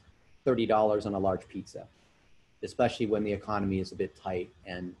spend $30 on a large pizza, especially when the economy is a bit tight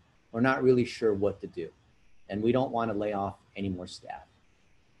and we're not really sure what to do. And we don't want to lay off any more staff.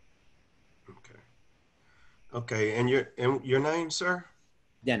 Okay. Okay. And your name, sir?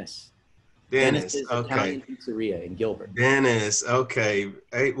 Dennis. Dennis. Is Okay. Italian Pizzeria in Gilbert. Dennis. Okay.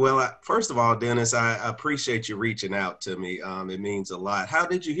 Hey, well, first of all, Dennis, I appreciate you reaching out to me. It means a lot. How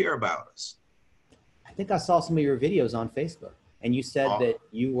did you hear about us? I think I saw some of your videos on Facebook, and you said that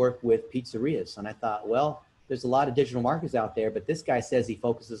you work with pizzerias. And I thought, well, there's a lot of digital marketers out there, but this guy says he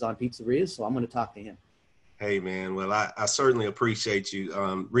focuses on pizzerias, so I'm going to talk to him. Hey, man. Well, I certainly appreciate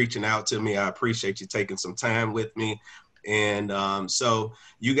you reaching out to me. I appreciate you taking some time with me. And so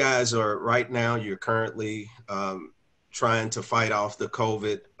you guys are right now, you're currently trying to fight off the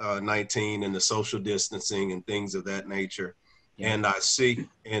COVID-19 and the social distancing and things of that nature. Yeah. And I see,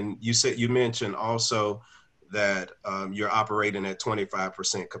 and you mentioned also that you're operating at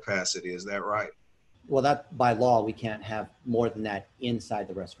 25% capacity. Is that right? Well, that by law, we can't have more than that inside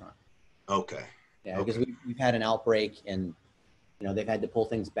the restaurant. Okay. Yeah, okay. Because we've had an outbreak and, you know, they've had to pull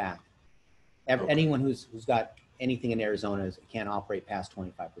things back. Anyone who's got anything in Arizona can't operate past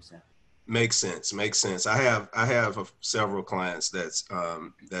 25%. Makes sense. Makes sense. I have several clients that's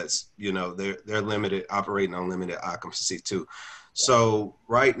you know, they're limited, operating on limited occupancy too. Yeah. So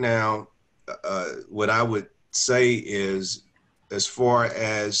right now, what I would say is, as far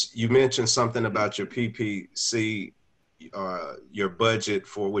as you mentioned something about your PPC, your budget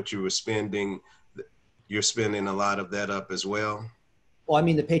for what you were spending, you're spending a lot of that up as well. Well, I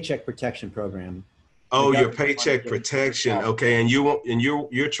mean the Paycheck Protection Program. Oh, your paycheck protection. Okay. And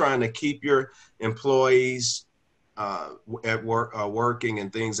you're trying to keep your employees at work, working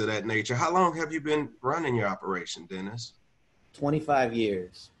and things of that nature. How long have you been running your operation, Dennis? 25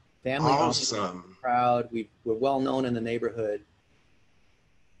 years. Family awesome. Proud. We're well known in the neighborhood.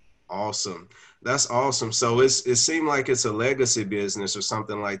 Awesome. That's awesome. So it seemed like it's a legacy business or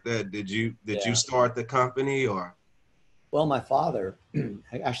something like that. Did you start the company or? Well, my father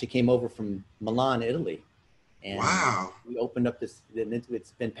actually came over from Milan, Italy. And wow. We opened up this,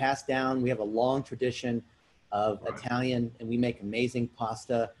 it's been passed down. We have a long tradition of Italian, and we make amazing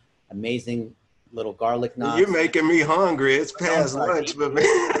pasta, amazing little garlic knots. You're making me hungry. It's past lunch, but man.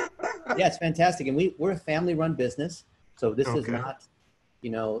 Yeah, it's fantastic. And we're a family-run business. So this is not,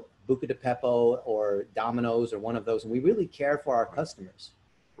 you know, Buca di Beppo or Domino's or one of those. And we really care for our customers.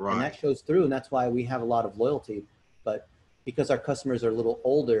 Right. And that shows through. And that's why we have a lot of loyalty. But because our customers are a little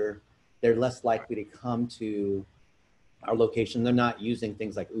older, they're less likely to come to our location. They're not using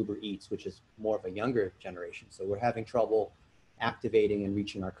things like Uber Eats, which is more of a younger generation. So we're having trouble activating and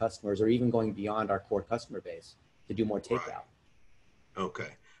reaching our customers, or even going beyond our core customer base to do more takeout. Right. Okay.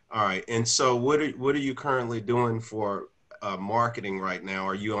 All right. And so what are you currently doing for marketing right now?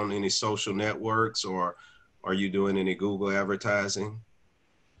 Are you on any social networks, or are you doing any Google advertising?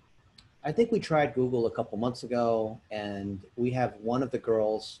 I think we tried Google a couple months ago, and we have one of the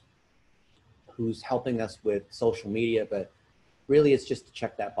girls who's helping us with social media, but really it's just to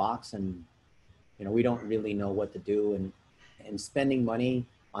check that box, and you know, we don't really know what to do, and spending money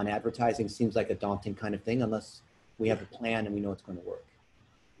on advertising seems like a daunting kind of thing unless we have a plan and we know it's going to work.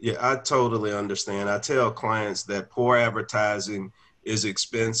 Yeah, I totally understand. I tell clients that poor advertising is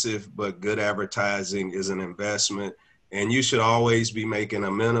expensive, but good advertising is an investment, and you should always be making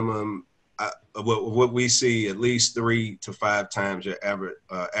a minimum. What we see, at least 3 to 5 times your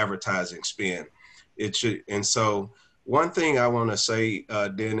advertising spend. It should. And so one thing I want to say,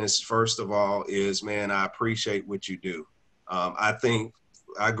 Dennis, first of all, is, man, I appreciate what you do. I think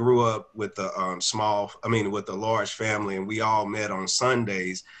I grew up with with a large family, and we all met on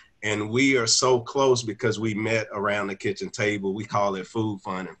Sundays. And we are so close because we met around the kitchen table. We call it food,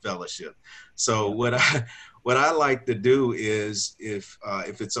 fun, and fellowship. So what I like to do is, if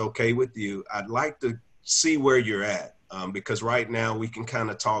it's okay with you, I'd like to see where you're at, because right now we can kind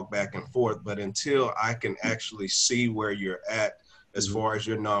of talk back and forth, but until I can actually see where you're at as far as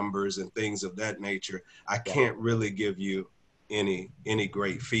your numbers and things of that nature, I can't really give you any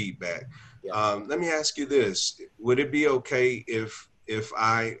great feedback. Let me ask you this: would it be okay if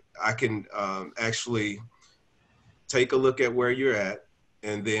I can actually take a look at where you're at,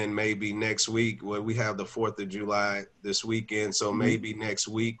 and then maybe next week, well, we have the 4th of July this weekend, so maybe next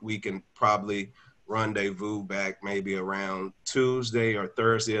week we can probably rendezvous back maybe around Tuesday or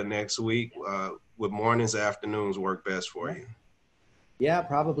Thursday of next week. Would mornings, afternoons work best for you? Yeah,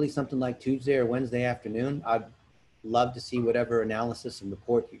 probably something like Tuesday or Wednesday afternoon. I'd love to see whatever analysis and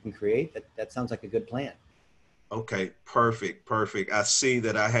report you can create. That sounds like a good plan. Okay, perfect. I see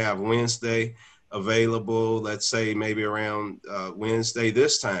that I have Wednesday available, let's say maybe around Wednesday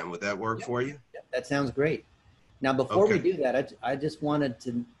this time. Would that work for you? Yeah, that sounds great. Now, before we do that, I just wanted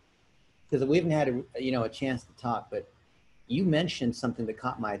to, because we haven't had a chance to talk, but you mentioned something that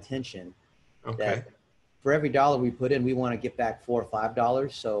caught my attention. Okay. That for every dollar we put in, we want to get back $4 or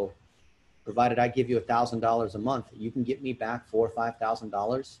 $5. So provided I give you $1,000 a month, you can get me back $4,000 or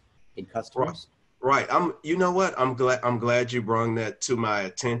 $5,000 in customers. Right. You know what? I'm glad you brought that to my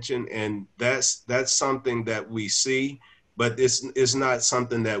attention, and that's something that we see, but it's not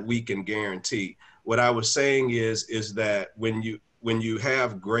something that we can guarantee. What I was saying is that when you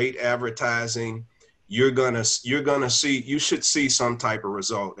have great advertising, you should see some type of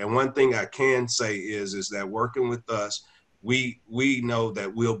result. And one thing I can say is that working with us, we know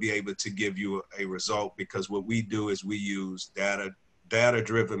that we'll be able to give you a result, because what we do is we use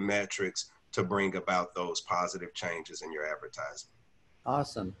data-driven metrics to bring about those positive changes in your advertising.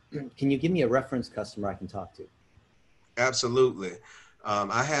 Awesome. Can you give me a reference customer I can talk to? Absolutely.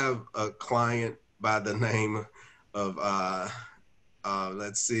 I have a client by the name of,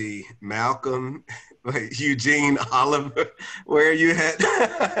 let's see, Malcolm Eugene Oliver. Where are you at?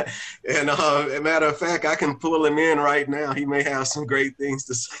 And as a matter of fact, I can pull him in right now. He may have some great things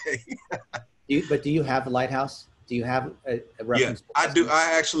to say. But do you have a Lighthouse? Do you have a reference? Yeah, I do.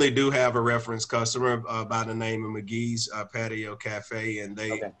 I actually do have a reference customer by the name of McGee's Patio Cafe, and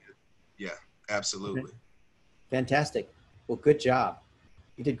yeah, absolutely. Okay. Fantastic. Well, good job.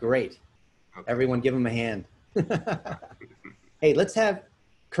 You did great. Okay. Everyone give him a hand. Hey, let's have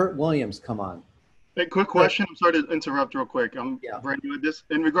Kurt Williams come on. Hey, quick question. I'm sorry to interrupt real quick. I'm brand new at this.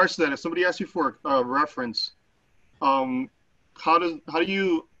 In regards to that, if somebody asks you for a reference,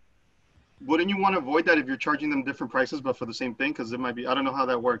 wouldn't you want to avoid that if you're charging them different prices, but for the same thing? Because it might be, I don't know how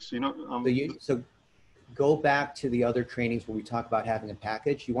that works. So go back to the other trainings where we talk about having a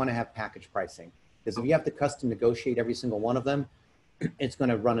package. You want to have package pricing, because if you have to custom negotiate every single one of them, it's going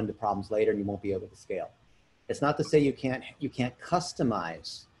to run into problems later and you won't be able to scale. It's not to say you can't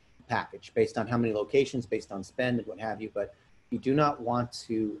customize a package based on how many locations, based on spend and what have you, but you do not want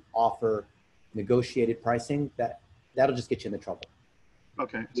to offer negotiated pricing. That'll just get you into trouble.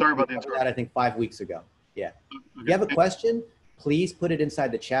 Okay, sorry about the interruption. That I think 5 weeks ago. Yeah. Okay. If you have a question, please put it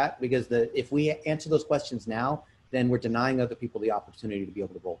inside the chat, because if we answer those questions now, then we're denying other people the opportunity to be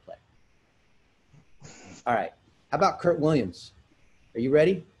able to role play. All right. How about Kurt Williams? Are you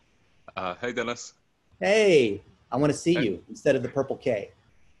ready? Hey, Dennis. Hey, I want to see you instead of the purple K.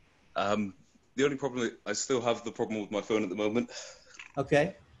 The only problem, I still have the problem with my phone at the moment.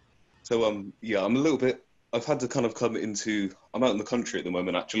 Okay. So, yeah, I'm a little bit, I've had to kind of come into, I'm out in the country at the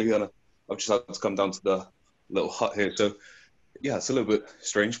moment, actually, and I've just had to come down to the little hut here. So, yeah, it's a little bit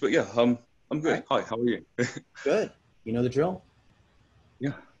strange, but yeah, I'm good. Right. Hi, how are you? Good. You know the drill?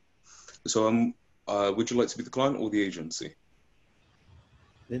 Yeah. So, would you like to be the client or the agency?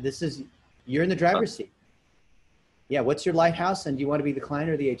 You're in the driver's seat. Yeah, what's your lighthouse, and do you want to be the client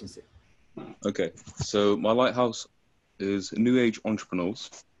or the agency? Okay, so my lighthouse is New Age Entrepreneurs,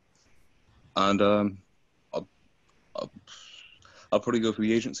 and I'll probably go for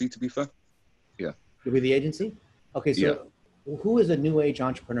the agency, to be fair. Yeah. You'll be the agency? Okay, so who is a New Age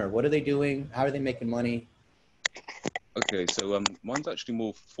entrepreneur? What are they doing? How are they making money? Okay, so mine's actually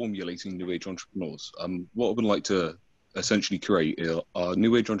more formulating New Age entrepreneurs. What I would like to essentially create are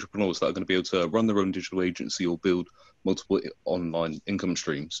New Age entrepreneurs that are going to be able to run their own digital agency or build multiple online income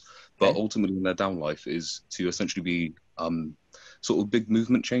streams. But ultimately in their down life is to essentially be sort of big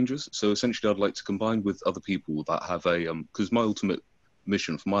movement changers. So essentially I'd like to combine with other people that have because my ultimate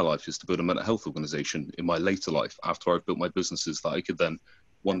mission for my life is to build a mental health organization in my later life after I've built my businesses that I could then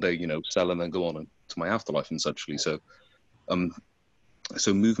one day, you know, sell and then go on to my afterlife essentially. So,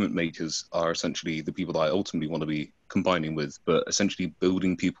 so movement makers are essentially the people that I ultimately want to be combining with, but essentially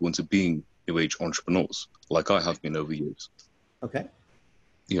building people into being new age entrepreneurs, like I have been over years. Okay.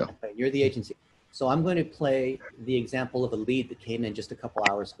 Yeah. Okay, you're the agency. So I'm going to play the example of a lead that came in just a couple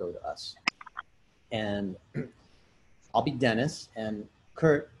hours ago to us. And I'll be Dennis, and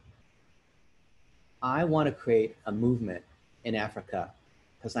Kurt, I want to create a movement in Africa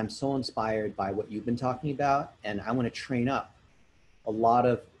because I'm so inspired by what you've been talking about, and I want to train up a lot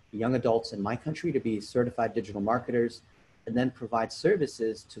of young adults in my country to be certified digital marketers and then provide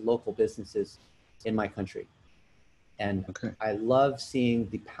services to local businesses in my country. And I love seeing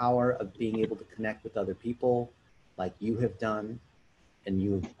the power of being able to connect with other people like you have done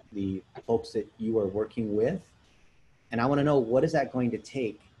and the folks that you are working with. And I want to know, what is that going to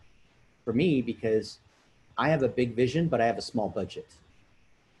take for me? Because I have a big vision, but I have a small budget.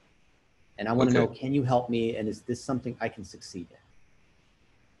 And I want to know, can you help me? And is this something I can succeed in?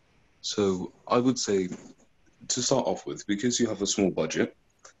 So I would say, to start off with, because you have a small budget,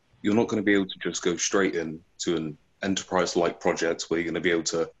 you're not going to be able to just go straight into an enterprise-like project where you're going to be able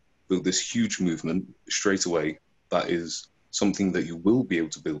to build this huge movement straight away. That is something that you will be able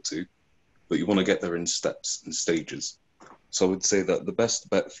to build to, but you want to get there in steps and stages. So I would say that the best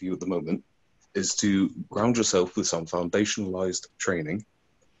bet for you at the moment is to ground yourself with some foundationalized training.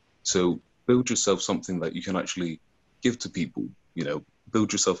 So build yourself something that you can actually give to people, you know,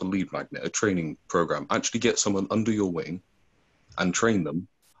 build yourself a lead magnet, a training program, actually get someone under your wing and train them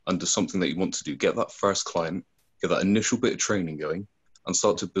under something that you want to do. Get that first client, get that initial bit of training going, and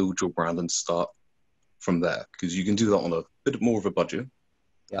start to build your brand and start from there. Because you can do that on a bit more of a budget,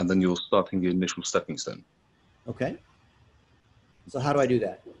 and then you're starting the initial stepping stone. Okay. So how do I do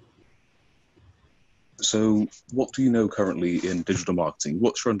that? So what do you know currently in digital marketing?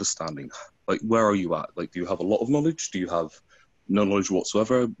 What's your understanding? Like, where are you at? Like, do you have a lot of knowledge? Do you have no knowledge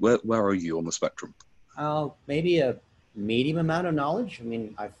whatsoever? Where are you on the spectrum? Maybe a medium amount of knowledge. I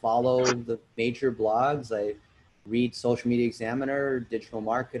mean, I follow the major blogs. I read Social Media Examiner, Digital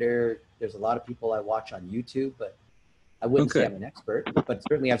Marketer. There's a lot of people I watch on YouTube, but I wouldn't say I'm an expert, but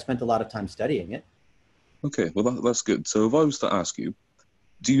certainly I've spent a lot of time studying it. Okay, well, that's good. So if I was to ask you,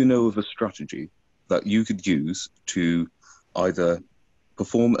 do you know of a strategy that you could use to either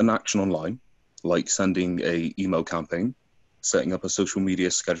perform an action online, like sending an email campaign, setting up a social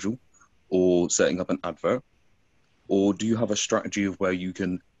media schedule, or setting up an advert? Or do you have a strategy of where you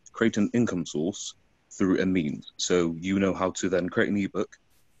can create an income source through a means? So you know how to then create an ebook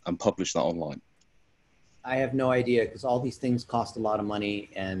and publish that online. I have no idea, because all these things cost a lot of money,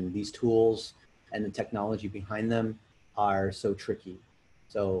 and these tools and the technology behind them are so tricky.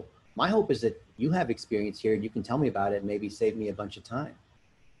 So my hope is that you have experience here and you can tell me about it and maybe save me a bunch of time.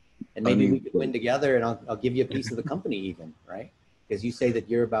 And maybe we could win together, and I'll give you a piece of the company even, right? Because you say that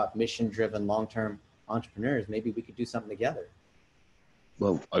you're about mission-driven, long-term entrepreneurs. Maybe we could do something together.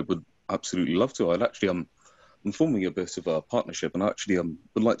 Well, I would absolutely love to. I'd actually, I'm forming a bit of a partnership, and actually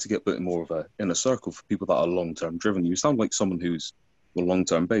would like to get a bit more of a inner circle for people that are long-term driven. You sound like someone who's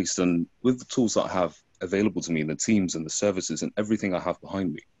long-term based, and with the tools that I have available to me, and the teams and the services and everything I have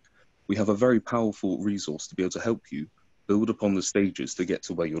behind me, we have a very powerful resource to be able to help you build upon the stages to get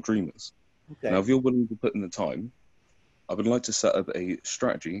to where your dream is. Now, if you're willing to put in the time, I would like to set up a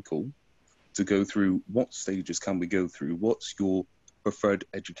strategy call to go through what stages can we go through, what's your preferred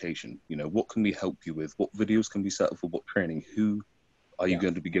education, you know, what can we help you with, what videos can we set up for what training, who are you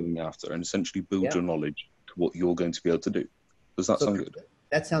going to be going after, and essentially build your knowledge to what you're going to be able to do. Does that sound good?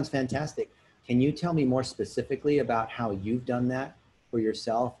 That sounds fantastic. Can you tell me more specifically about how you've done that for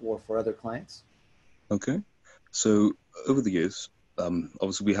yourself or for other clients? Okay. So over the years,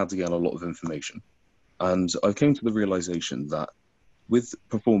 obviously we had to gain a lot of information, and I came to the realization that with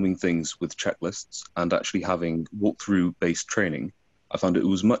performing things with checklists and actually having walkthrough based training, I found it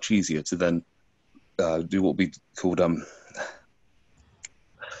was much easier to then do what we called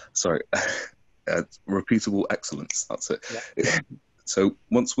repeatable excellence. That's it. Yeah. So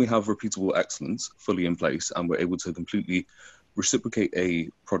once we have repeatable excellence fully in place and we're able to completely reciprocate a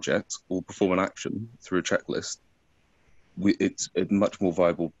project or perform an action through a checklist, it's a much more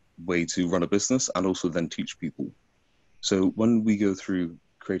viable way to run a business and also then teach people. So when we go through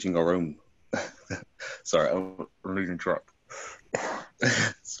creating our own, sorry, I'm losing track.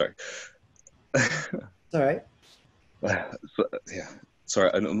 Sorry. It's all right. So, yeah. Sorry,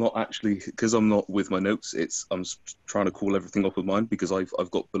 and I'm not actually, because I'm not with my notes, I'm trying to call everything off of mine, because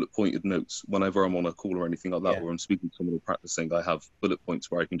I've got bullet pointed notes. Whenever I'm on a call or anything like that, or I'm speaking to someone or practicing, I have bullet points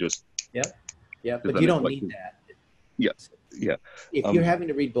where I can just... Yeah, but you don't need that. Yeah. Yeah. If you're having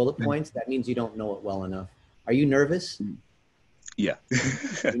to read bullet points, that means you don't know it well enough. Are you nervous? Yeah.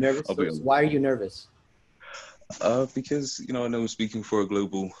 You nervous? I'll be honest. Why are you nervous? Because, you know, I know I'm speaking for a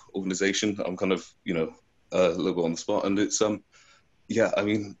global organization. I'm kind of, you know, a little bit on the spot. And it's, yeah, I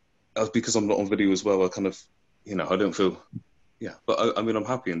mean, because I'm not on video as well, I kind of, you know, I don't feel, yeah. But I mean, I'm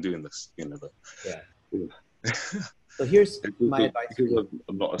happy in doing this, you know. But, yeah. So here's my advice. Because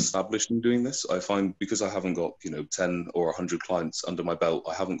I'm not established in doing this, I find because I haven't got, you know, 10 or 100 clients under my belt,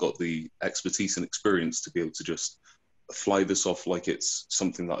 I haven't got the expertise and experience to be able to just fly this off like it's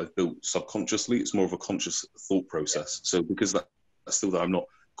something that I've built subconsciously. It's more of a conscious thought process. So because that's still that I'm not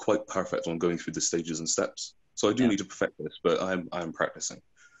quite perfect on going through the stages and steps. So I do need to perfect this, but I am practicing.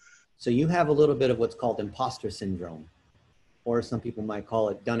 So you have a little bit of what's called imposter syndrome, or some people might call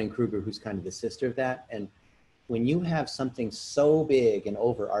it Dunning-Kruger, who's kind of the sister of that. And when you have something so big and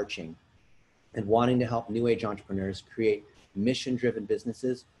overarching and wanting to help new age entrepreneurs create mission-driven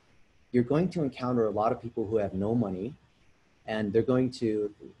businesses, you're going to encounter a lot of people who have no money, and they're going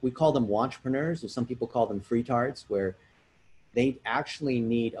to, we call them wantrepreneurs, or some people call them freetards, where they actually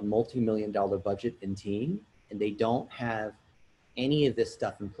need a multi-million-dollar budget and team, and they don't have any of this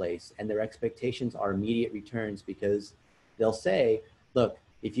stuff in place, and their expectations are immediate returns, because they'll say, look,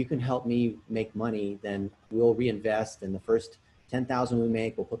 if you can help me make money, then we'll reinvest, and the first 10,000 we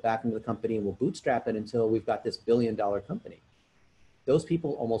make, we'll put back into the company, and we'll bootstrap it until we've got this billion-dollar company. Those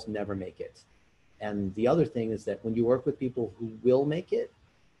people almost never make it. And the other thing is that when you work with people who will make it,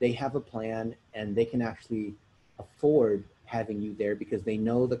 they have a plan, and they can actually afford having you there because they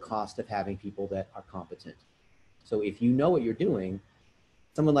know the cost of having people that are competent. So if you know what you're doing,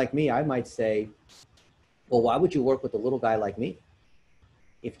 someone like me, I might say, well, why would you work with a little guy like me?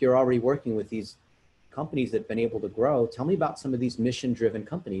 If you're already working with these companies that have been able to grow, tell me about some of these mission-driven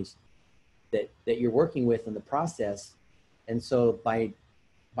companies that you're working with in the process. And so by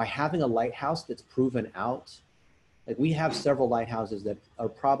having a lighthouse that's proven out, like we have several lighthouses that are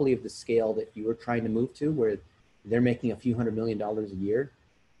probably of the scale that you were trying to move to, where they're making a few $100 million a year.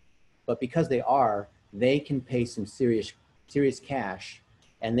 But because they can pay some serious cash,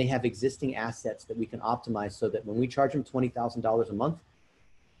 and they have existing assets that we can optimize so that when we charge them $20,000 a month,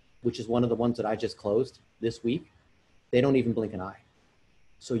 which is one of the ones that I just closed this week, they don't even blink an eye.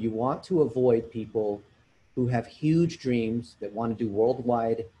 So you want to avoid people who have huge dreams that want to do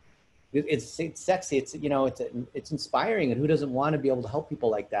worldwide. It's sexy. It's, you know, it's inspiring, and who doesn't want to be able to help people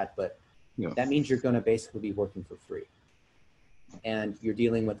like that? But that means you're going to basically be working for free, and you're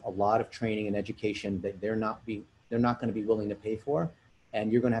dealing with a lot of training and education that they're not going to be willing to pay for,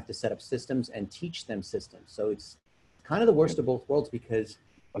 and you're going to have to set up systems and teach them systems. So it's kind of the worst of both worlds, because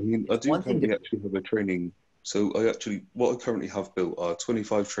I mean, I do currently actually have a training. So what I currently have built are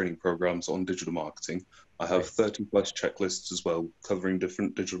 25 training programs on digital marketing. I have 30 plus checklists as well, covering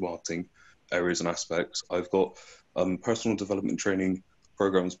different digital marketing areas and aspects. I've got personal development training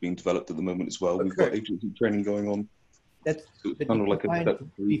programs being developed at the moment as well. We've got agency training going on. That's so it's kind of like a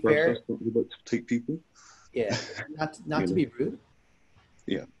step-through process that we like to take people. Yeah, not to be rude.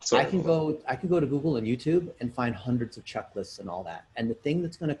 Yeah, I can go to Google and YouTube and find hundreds of checklists and all that. And the thing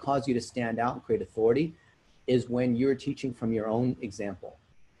that's going to cause you to stand out and create authority is when you're teaching from your own example.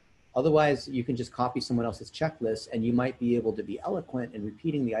 Otherwise, you can just copy someone else's checklist, and you might be able to be eloquent in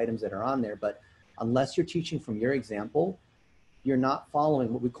repeating the items that are on there. But unless you're teaching from your example, you're not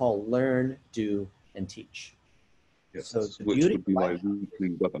following what we call learn, do, and teach. Yes, so which would be my weekly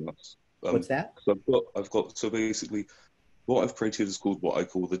webinars. What's that? So so basically, what I've created is called what I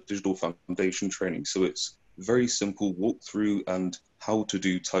call the digital foundation training. So it's very simple walkthrough and how to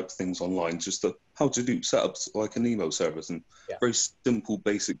do type things online, just how to do setups like an email service and very simple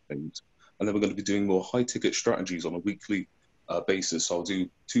basic things. And then we're going to be doing more high ticket strategies on a weekly basis. So I'll do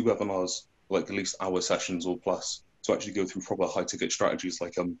 2 webinars, like at least hour sessions or plus, to actually go through proper high ticket strategies,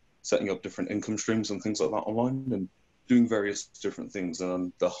 like setting up different income streams and things like that online, and doing various different things.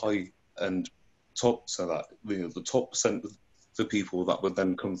 And the high end top, so that the top percent of the people that would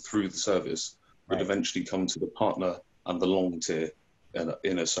then come through the service would eventually come to the partner and the long tier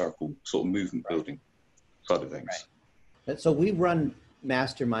in a circle sort of movement building side of things. So we run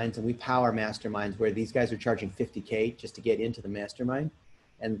masterminds, and we power masterminds where these guys are charging $50K just to get into the mastermind.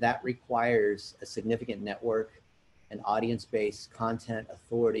 And that requires a significant network, an audience base, content,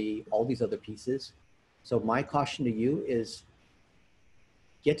 authority, all these other pieces. So my caution to you is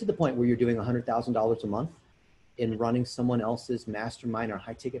get to the point where you're doing $100,000 a month in running someone else's mastermind or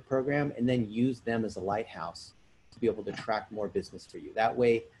high ticket program, and then use them as a lighthouse to be able to attract more business for you. That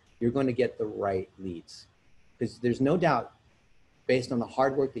way you're going to get the right leads, because there's no doubt, based on the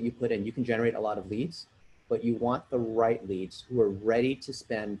hard work that you put in, you can generate a lot of leads, but you want the right leads who are ready to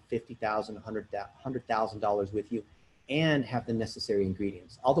spend $50,000, $100,000 with you and have the necessary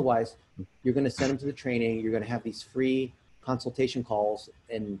ingredients. Otherwise, you're going to send them to the training. You're going to have these free consultation calls,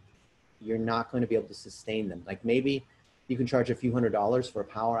 and you're not going to be able to sustain them. Like maybe you can charge a few $100s for a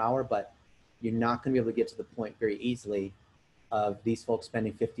power hour, but you're not going to be able to get to the point very easily of these folks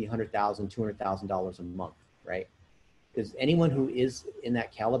spending $50,000, $100,000, $200,000 a month, right? Because anyone who is in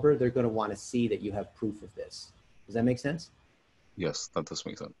that caliber, they're going to want to see that you have proof of this. Does that make sense? Yes, that does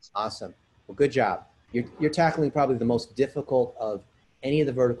make sense. Awesome. Well, good job. You're tackling probably the most difficult of any of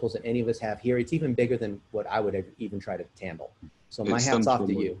the verticals that any of us have here. It's even bigger than what I would even try to handle. So my hat's off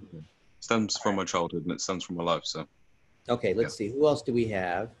to you. Stems from my childhood and it stems from my life. So. Okay, let's see. Who else do we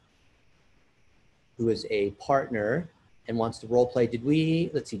have who is a partner and wants to role play?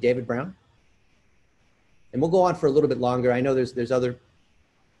 Let's see, David Brown. And we'll go on for a little bit longer. I know there's other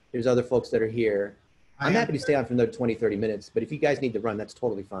folks that are here. I'm happy to stay on for another 20, 30 minutes, but if you guys need to run, that's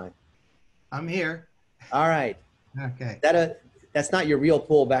totally fine. I'm here. All right. Okay. That's not your real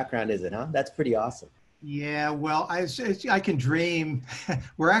pool background, is it, huh? That's pretty awesome. Yeah, well, I can dream.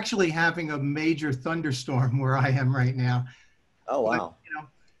 We're actually having a major thunderstorm where I am right now. Oh, wow. But,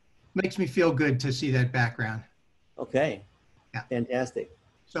 makes me feel good to see that background. Okay. Yeah. Fantastic.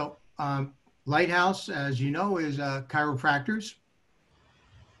 So, Lighthouse, as you know, is chiropractors,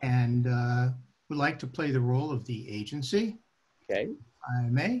 and would like to play the role of the agency. Okay. I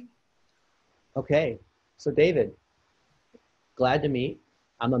may. Okay. So, David, glad to meet.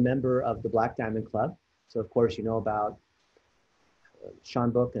 I'm a member of the Black Diamond Club. So, of course, you know about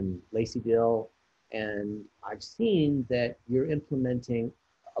Sean Book and Lacey Dill. And I've seen that you're implementing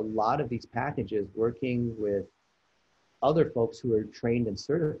a lot of these packages working with other folks who are trained and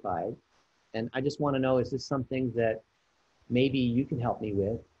certified. And I just want to know, is this something that maybe you can help me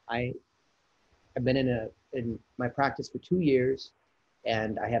with? I've been in my practice for 2 years,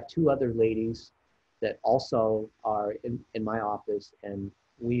 and I have 2 other ladies that also are in my office, and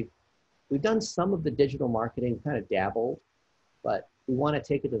we've done some of the digital marketing, kind of dabbled, but we want to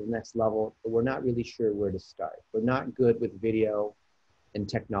take it to the next level, but we're not really sure where to start. We're not good with video and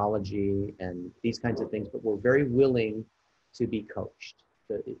technology and these kinds of things, but we're very willing to be coached.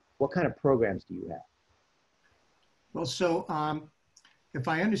 So what kind of programs do you have? Well, so if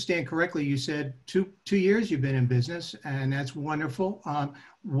I understand correctly, you said 2 years you've been in business, and that's wonderful.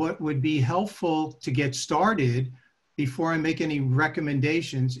 What would be helpful to get started before I make any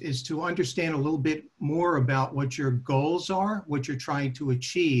recommendations is to understand a little bit more about what your goals are, what you're trying to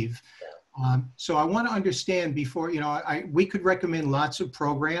achieve. So I want to understand before, we could recommend lots of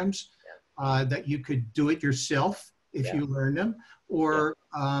programs that you could do it yourself if you learn them, or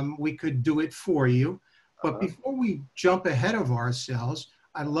we could do it for you. But before we jump ahead of ourselves,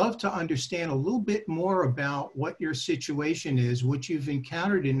 I'd love to understand a little bit more about what your situation is, what you've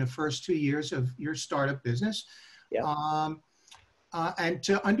encountered in the first 2 years of your startup business, and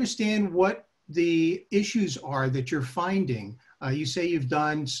to understand what the issues are that you're finding. You say you've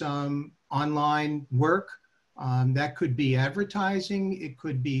done some online work. That could be advertising. It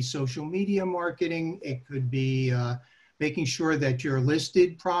could be social media marketing. It could be making sure that you're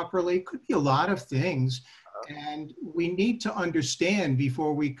listed properly. It could be a lot of things. And we need to understand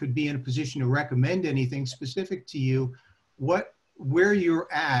before we could be in a position to recommend anything specific to you, where you're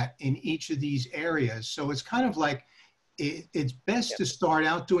at in each of these areas. So it's kind of like, it's best to start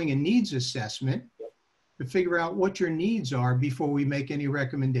out doing a needs assessment to figure out what your needs are before we make any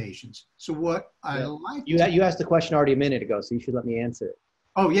recommendations. So what I like— You asked the question already a minute ago, so you should let me answer it.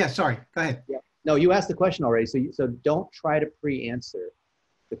 Oh yeah, sorry, go ahead. Yeah. No, you asked the question already, so don't try to pre-answer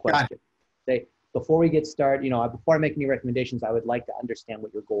the question. Say, before we get started, before I make any recommendations, I would like to understand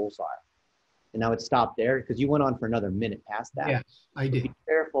what your goals are. And I would stop there because you went on for another minute past that. Yes, I did. Be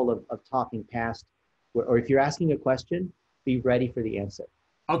careful of talking past, or if you're asking a question, be ready for the answer.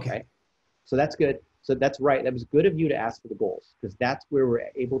 Okay. Right? So that's good. So that's right. That was good of you to ask for the goals because that's where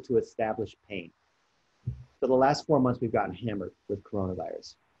we're able to establish pain. For the last 4 months, we've gotten hammered with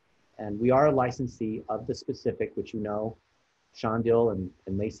coronavirus. And we are a licensee of the specific, which Sean Dill and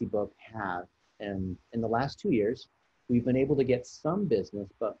Lacey Book have. And in the last 2 years, we've been able to get some business,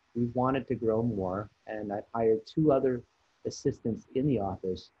 but we wanted to grow more. And I've hired 2 other assistants in the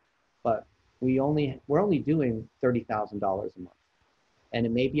office, but we're only doing $30,000 a month. And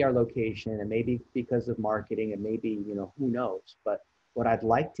it may be our location, it may be because of marketing, it may be, who knows. But what I'd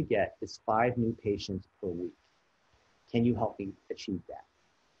like to get is 5 new patients per week. Can you help me achieve that?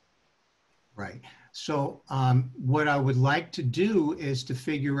 Right. So what I would like to do is to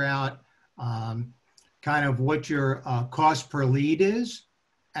figure out kind of what your cost per lead is,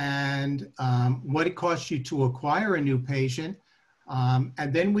 and what it costs you to acquire a new patient.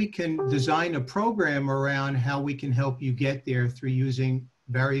 And then we can design a program around how we can help you get there through using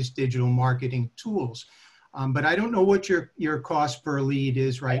various digital marketing tools. But I don't know what your cost per lead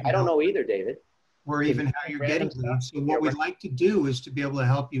is right now. I don't know either, David. Or even how you're getting leads. So what we'd like to do is to be able to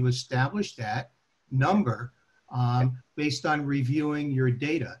help you establish that number based on reviewing your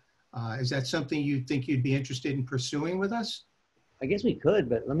data. Is that something you think you'd be interested in pursuing with us? I guess we could,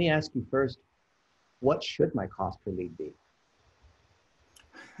 but let me ask you first, what should my cost per lead be?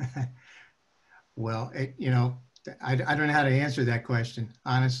 Well, I don't know how to answer that question,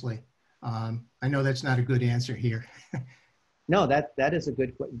 honestly. I know that's not a good answer here. No, that is a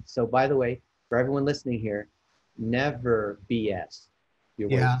good question. So by the way, for everyone listening here, never BS your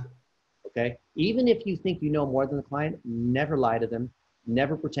way. Yeah. Okay? Even if you think you know more than the client, never lie to them.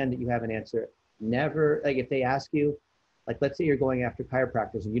 Never pretend that you have an answer. Never, like if they ask you, like let's say you're going after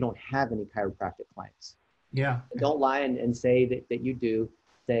chiropractors and you don't have any chiropractic clients. Yeah. Don't lie and say that you do.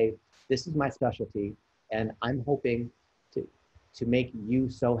 Say, this is my specialty and I'm hoping to make you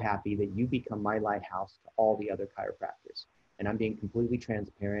so happy that you become my lighthouse to all the other chiropractors. And I'm being completely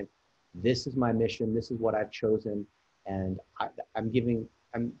transparent. This is my mission. This is what I've chosen. And I'm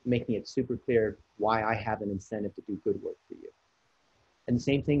making it super clear why I have an incentive to do good work for you. And the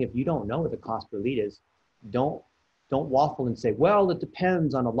same thing, if you don't know what the cost per lead is, don't waffle and say, well, it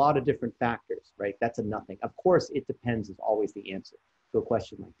depends on a lot of different factors, right? That's a nothing. Of course, it depends is always the answer to a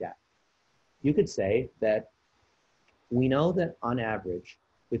question like that. You could say that we know that on average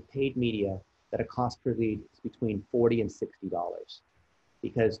with paid media that a cost per lead is between $40 and $60.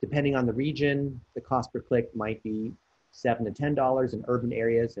 Because depending on the region, the cost per click might be $7 to $10. In urban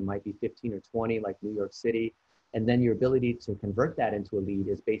areas, it might be 15 or 20, like New York City. And then your ability to convert that into a lead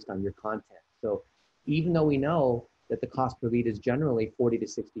is based on your content. So even though we know that the cost per lead is generally $40 to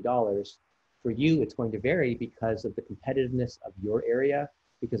 $60, for you, it's going to vary because of the competitiveness of your area,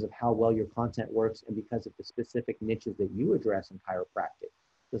 because of how well your content works, and because of the specific niches that you address in chiropractic.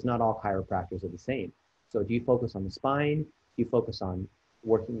 Because not all chiropractors are the same. So do you focus on the spine? Do you focus on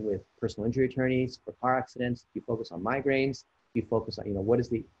working with personal injury attorneys for car accidents? Do you focus on migraines? Do you focus on, what is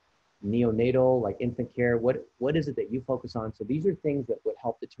the neonatal, like infant care? What is it that you focus on? So these are things that would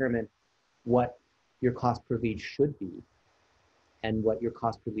help determine what your cost per lead should be and what your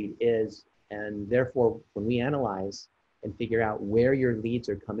cost per lead is. And therefore, when we analyze and figure out where your leads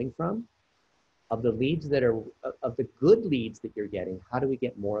are coming from, of the leads of the good leads that you're getting, how do we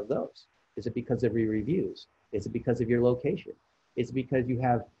get more of those? Is it because of your reviews? Is it because of your location? Is it because you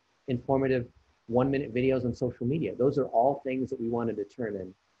have informative 1-minute videos on social media? Those are all things that we want to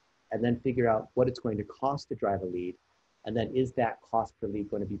determine and then figure out what it's going to cost to drive a lead. And then is that cost per lead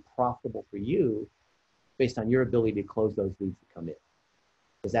going to be profitable for you based on your ability to close those leads that come in?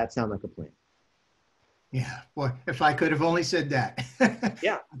 Does that sound like a plan? Yeah, well, if I could have only said that.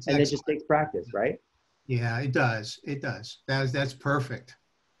 Yeah, and it just takes practice, right? Yeah, it does. It does. That's perfect.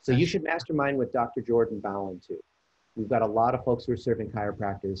 So you should mastermind with Dr. Jordan Bowen too. We've got a lot of folks who are serving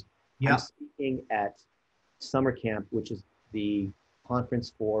chiropractors. Yeah. I'm speaking at summer camp, which is the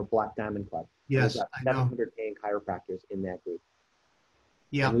conference for Black Diamond Club. Yes, We've got I know. 700 paying chiropractors in that group.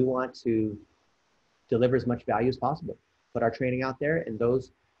 Yeah. And we want to deliver as much value as possible. Put our training out there, and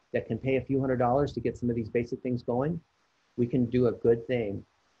those that can pay a few $100s to get some of these basic things going, we can do a good thing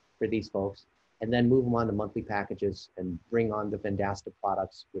for these folks and then move them on to monthly packages and bring on the Vendasta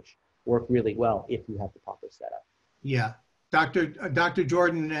products, which work really well if you have the proper setup. Yeah. Dr.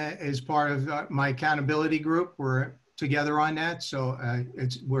 Jordan is part of my accountability group. We're together on that. So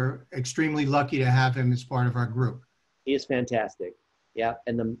we're extremely lucky to have him as part of our group. He is fantastic. Yeah.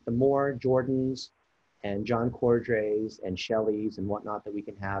 And the more Jordans and John Cordres and Shelley's and whatnot that we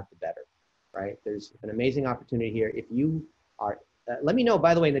can have, the better, right? There's an amazing opportunity here. If you are, let me know,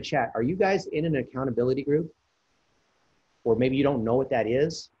 by the way, in the chat, are you guys in an accountability group? Or maybe you don't know what that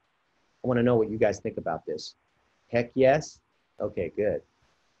is? I want to know what you guys think about this. Heck yes. Okay, good.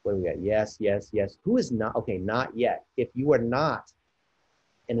 What do we got? Yes, yes, yes. Who is not? Okay, not yet. If you are not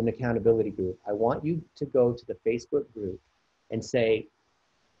in an accountability group, I want you to go to the Facebook group and say,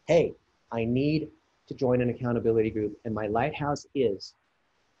 hey, I need to join an accountability group, and my lighthouse is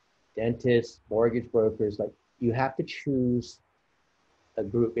dentists, mortgage brokers. Like, you have to choose a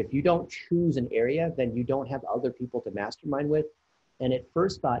group. If you don't choose an area, then you don't have other people to mastermind with. And at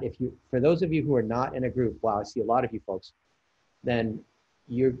first thought, for those of you who are not in a group, wow, I see a lot of you folks, then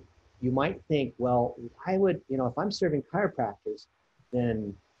you might think, well, I would, if I'm serving chiropractors,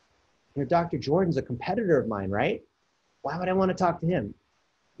 then Dr. Jordan's a competitor of mine, right? Why would I want to talk to him?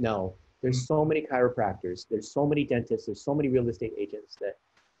 No, there's so many chiropractors, there's so many dentists, there's so many real estate agents that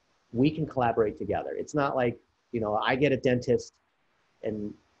we can collaborate together. It's not like, I get a dentist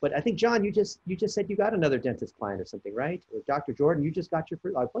but I think, John, you just said you got another dentist client or something, right? Or Dr. Jordan, you just got your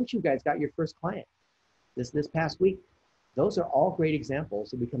first, a bunch of you guys got your first client this past week. Those are all great examples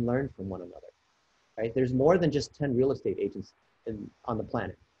that we can learn from one another, right? There's more than just 10 real estate agents on the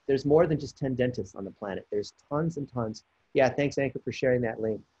planet. There's more than just 10 dentists on the planet. There's tons and tons. Yeah, thanks, Anchor, for sharing that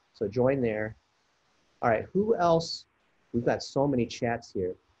link. So join there. All right, who else? We've got so many chats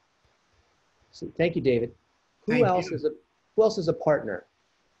here. So thank you, David. Who else is a partner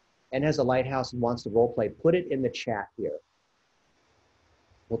and has a lighthouse and wants to role play? Put it in the chat here.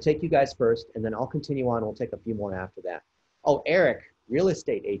 We'll take you guys first, and then I'll continue on. We'll take a few more after that. Oh, Eric, real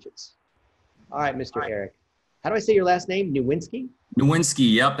estate agents. All right, Mr. Eric. How do I say your last name? Nowinski?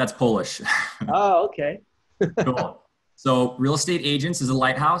 Nowinski, yep, that's Polish. Oh, okay. Cool. So real estate agents is a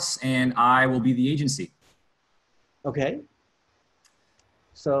lighthouse, and I will be the agency. Okay.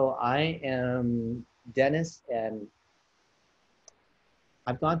 So I am Dennis, and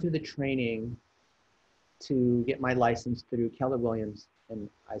I've gone through the training to get my license through Keller Williams, and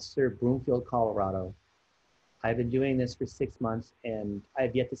I serve Broomfield, Colorado. I've been doing this for 6 months, and I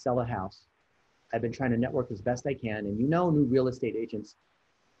have yet to sell a house. I've been trying to network as best I can, and new real estate agents,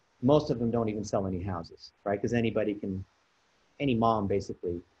 most of them don't even sell any houses, right? Because any mom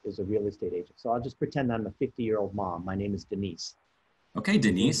basically is a real estate agent. So I'll just pretend I'm a 50-year-old mom. My name is Denise. Okay,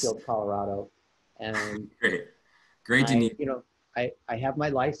 Denise. Broomfield, Colorado. And Great, Denise. I have my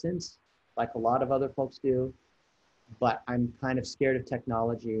license like a lot of other folks do, but I'm kind of scared of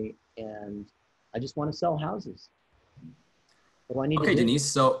technology, and I just want to sell houses. What do I need to do? Okay, Denise,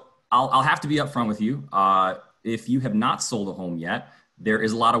 so I'll have to be upfront with you. If you have not sold a home yet, there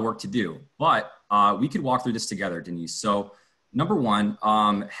is a lot of work to do, but we could walk through this together, Denise. So number one,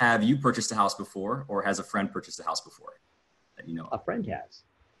 have you purchased a house before, or has a friend purchased a house before that you know of? A friend has.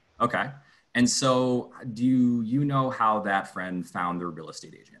 Okay. And so do you know how that friend found their real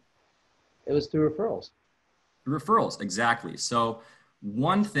estate agent? It was through referrals. Through referrals, exactly. So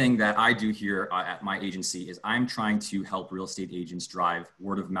one thing that I do here at my agency is I'm trying to help real estate agents drive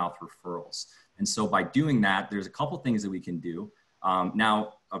word of mouth referrals. And so by doing that, there's a couple things that we can do.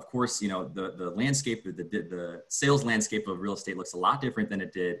 Now, of course, the landscape, the sales landscape of real estate looks a lot different than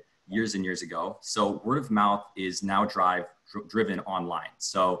it did years and years ago. So word of mouth is now driven online.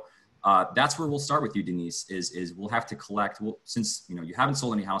 So that's where we'll start with you, Denise, is we'll have to collect, since you haven't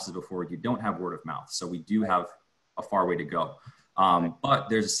sold any houses before, you don't have word of mouth. So we do have a far way to go. But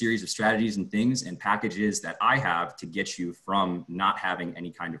there's a series of strategies and things and packages that I have to get you from not having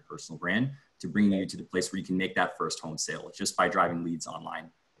any kind of personal brand to bringing you to the place where you can make that first home sale just by driving leads online.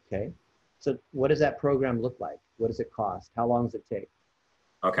 Okay. So what does that program look like? What does it cost? How long does it take?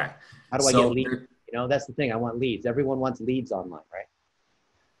 Okay. How do I get leads? That's the thing. I want leads. Everyone wants leads online, right?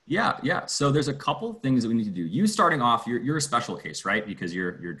 Yeah. So there's a couple things that we need to do. You starting off, you're a special case, right? Because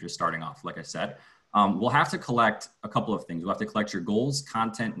you're just starting off, like I said. We'll have to collect a couple of things. We'll have to collect your goals,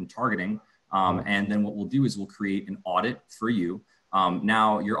 content, and targeting. And then what we'll do is we'll create an audit for you.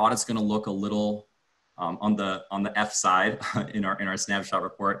 Now your audit's going to look a little on the F side in our snapshot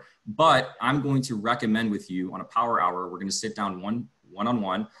report, but I'm going to recommend with you on a power hour, we're going to sit down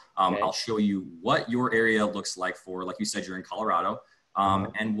one-on-one. I'll show you what your area looks like like you said, you're in Colorado.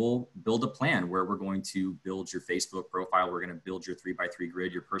 And we'll build a plan where we're going to build your Facebook profile. We're going to build your 3x3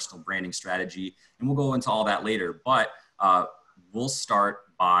 grid, your personal branding strategy, and we'll go into all that later. But we'll start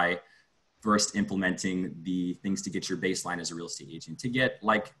by first implementing the things to get your baseline as a real estate agent, to get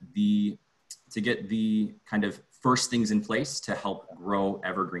the kind of first things in place to help grow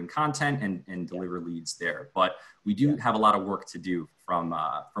evergreen content and deliver leads there. But we do have a lot of work to do from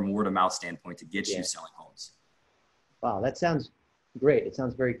a word of mouth standpoint to get you selling homes. Wow, that sounds great. It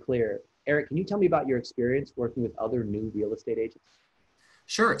sounds very clear. Eric, can you tell me about your experience working with other new real estate agents?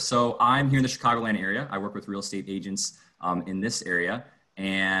 Sure. So I'm here in the Chicagoland area. I work with real estate agents in this area.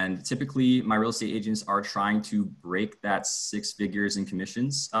 And typically my real estate agents are trying to break that 6 figures in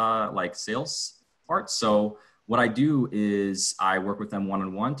commissions, like sales part. So what I do is I work with them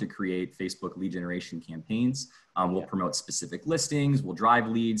one-on-one to create Facebook lead generation campaigns. We'll promote specific listings, we'll drive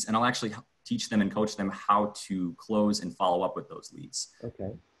leads, and I'll actually teach them and coach them how to close and follow up with those leads.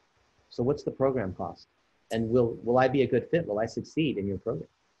 Okay. So what's the program cost? And will I be a good fit? Will I succeed in your program?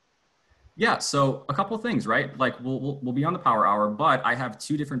 Yeah, so a couple of things, right? Like we'll be on the power hour, but I have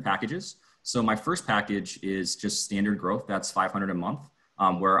 2 different packages. So my first package is just standard growth. That's $500 a month,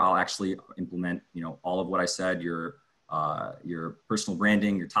 where I'll actually implement, all of what I said, your personal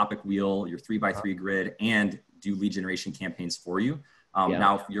branding, your topic wheel, your 3x3 grid, and do lead generation campaigns for you.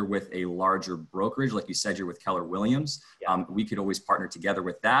 Now, if you're with a larger brokerage, like you said, you're with Keller Williams, we could always partner together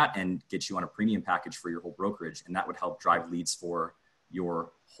with that and get you on a premium package for your whole brokerage. And that would help drive leads for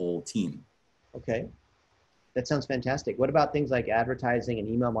your whole team. Okay. That sounds fantastic. What about things like advertising and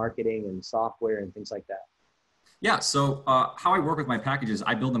email marketing and software and things like that? Yeah, so how I work with my packages,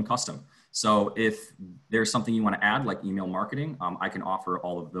 I build them custom. So if there's something you want to add, like email marketing, I can offer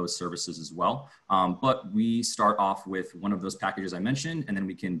all of those services as well. But we start off with one of those packages I mentioned, and then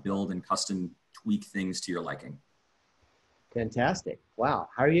we can build and custom tweak things to your liking. Fantastic. Wow.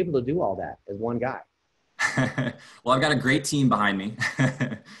 How are you able to do all that as one guy? Well, I've got a great team behind me.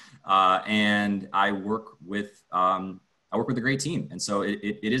 And I work with a great team. And so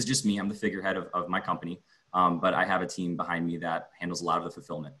it is just me. I'm the figurehead of my company. But I have a team behind me that handles a lot of the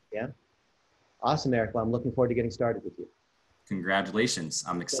fulfillment. Yeah. Awesome, Eric. Well, I'm looking forward to getting started with you. Congratulations.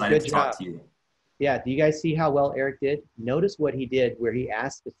 I'm excited to talk to you. Yeah. Do you guys see how well Eric did? Notice what he did where he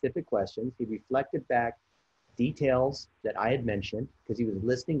asked specific questions. He reflected back details that I had mentioned because he was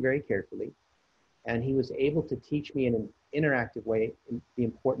listening very carefully. And he was able to teach me in an interactive way the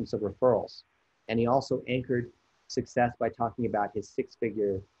importance of referrals. And he also anchored success by talking about his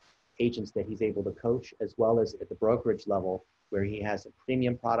six-figure agents that he's able to coach, as well as at the brokerage level where he has a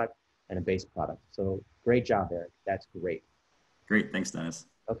premium product and a base product. So great job, Eric. That's great. Great. Thanks, Dennis.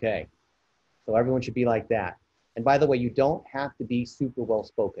 Okay. So everyone should be like that. And by the way, you don't have to be super well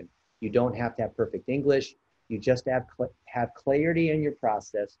spoken. You don't have to have perfect English. You just have clarity in your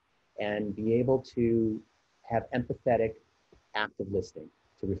process and be able to have empathetic, active listening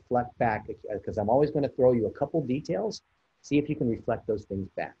to reflect back, because I'm always going to throw you a couple details. See if you can reflect those things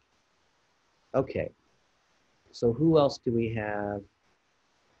back. Okay. So who else do we have?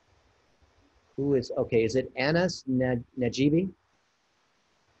 Who is, okay, is it Anas Najibi?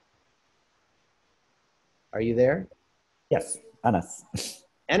 Are you there? Yes, Anas.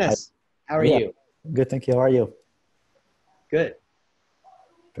 Anas, how are you? Good, thank you. How are you? Good.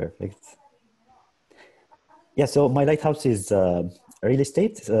 Perfect. Yeah, so my lighthouse is real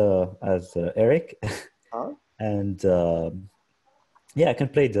estate, as Eric. Huh? And yeah, I can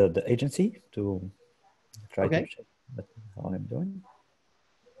play the agency to try to check how I'm doing.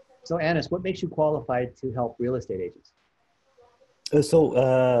 So Anas, what makes you qualified to help real estate agents?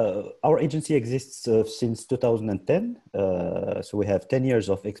 So our agency exists since 2010. So we have 10 years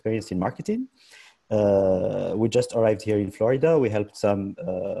of experience in marketing. We just arrived here in Florida. We helped some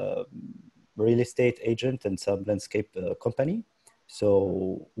real estate agent and some landscape company.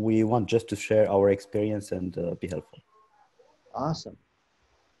 So we want just to share our experience and be helpful. Awesome.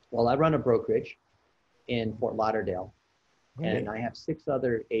 Well, I run a brokerage in Fort Lauderdale, and I have 6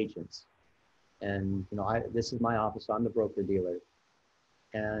 other agents. And, you know, this is my office, so I'm the broker dealer.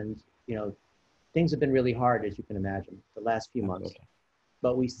 And, you know, things have been really hard, as you can imagine, the last few months.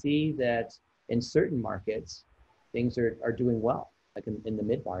 But we see that in certain markets, things are doing well, like in the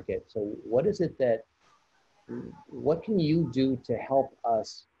mid-market. So what can you do to help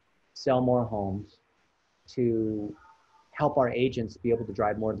us sell more homes, to help our agents be able to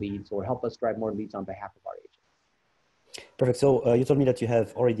drive more leads, or help us drive more leads on behalf of our agents? Perfect. So you told me that you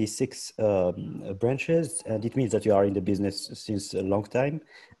have already 6 branches, and it means that you are in the business since a long time,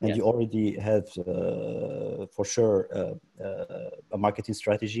 and you already have, for sure, a marketing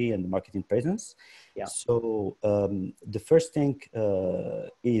strategy and marketing presence. Yeah. So the first thing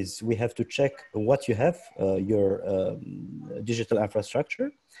is we have to check what you have, your digital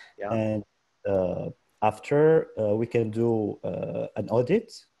infrastructure, and after we can do an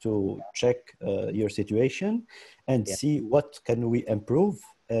audit to check your situation and see what can we improve.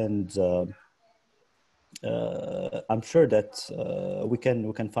 And I'm sure that we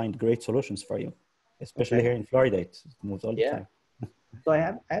can find great solutions for you, especially here in Florida. It moves all the time. So I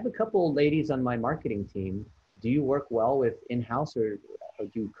have a couple ladies on my marketing team. Do you work well with in-house, or do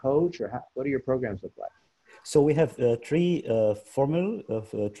you coach, or what do your programs look like? So we have 3 formal of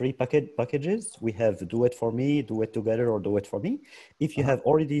 3 packages. We have do it for me, do it together, or do it for me. If you have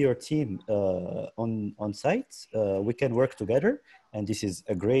already your team on site, we can work together. And this is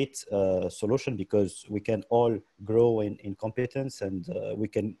a great solution because we can all grow in competence, and we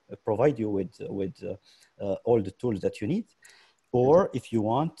can provide you with all the tools that you need. Or if you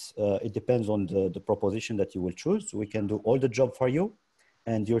want, it depends on the proposition that you will choose. We can do all the job for you,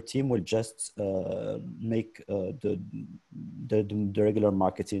 and your team will just make the regular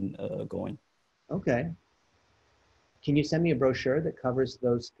marketing going. Okay. Can you send me a brochure that covers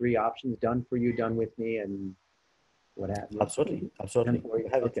those 3 options, done for you, done with me, and what have you? Absolutely.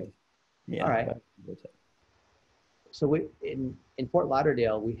 Okay. Yeah. All right. So in Fort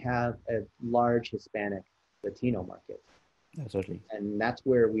Lauderdale, we have a large Hispanic Latino market. Absolutely. And that's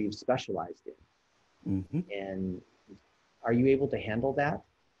where we've specialized in. Mm-hmm. And are you able to handle that?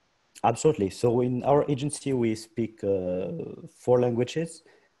 Absolutely. So in our agency, we speak 4 languages.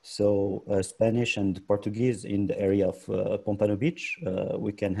 So Spanish and Portuguese in the area of Pompano Beach.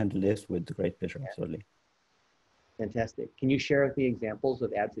 We can handle this with great pleasure, absolutely. Fantastic. Can you share the examples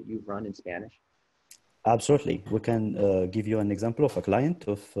of ads that you've run in Spanish? Absolutely. We can give you an example of a client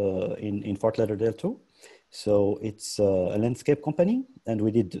of in Fort Lauderdale too. So it's a landscape company, and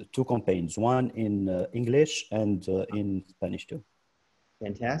we did 2 campaigns, one in English and in Spanish too.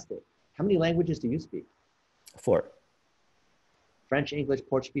 Fantastic. How many languages do you speak? 4. French, English,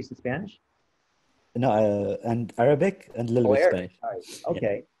 Portuguese, and Spanish? No, and Arabic and a little bit Arabic. Spanish. Sorry.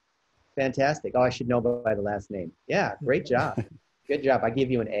 Okay. Yeah. Fantastic. Oh, I should know by the last name. Yeah, great job. Good job. I give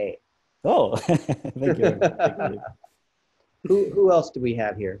you an A. Oh, thank you. Thank you. Who else do we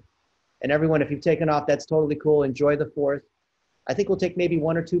have here? And everyone, if you've taken off, that's totally cool. Enjoy the 4th. I think we'll take maybe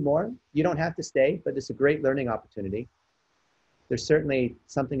 1 or 2 more. You don't have to stay, but it's a great learning opportunity. There's certainly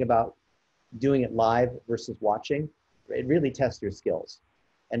something about doing it live versus watching. It really tests your skills.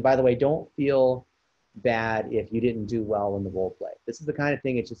 And by the way, don't feel bad if you didn't do well in the role play. This is the kind of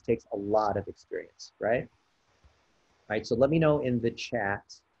thing, it just takes a lot of experience, right? All right, so let me know in the chat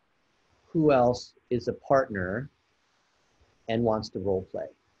who else is a partner and wants to role play.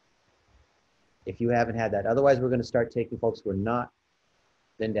 If you haven't had that. Otherwise, we're going to start taking folks who are not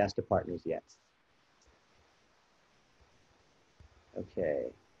Vendasta partners yet. Okay.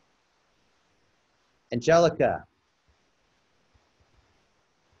 Angelica.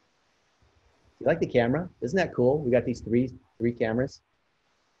 You like the camera? Isn't that cool? We got these three cameras.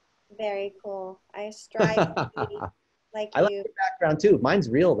 Very cool. I strive to be like I like you. your background too. Mine's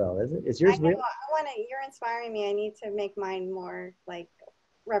real though, is it? Is yours real? I want to, you're inspiring me. I need to make mine more like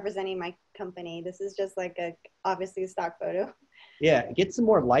representing my company. This is just like obviously a stock photo. Yeah, get some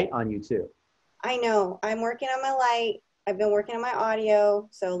more light on you too. I know. I'm working on my light. I've been working on my audio.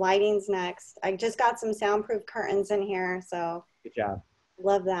 So lighting's next. I just got some soundproof curtains in here. So good job.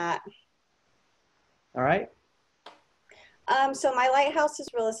 Love that. All right. So my lighthouse is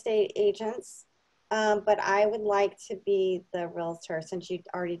real estate agents, but I would like to be the realtor since you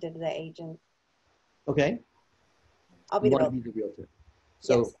already did the agent. Okay. I'll be you the want realtor. to be the realtor.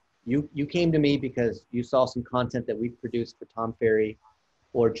 So yes. you came to me because you saw some content that we've produced for Tom Ferry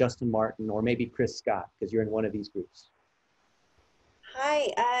or Justin Martin or maybe Chris Scott because you're in one of these groups.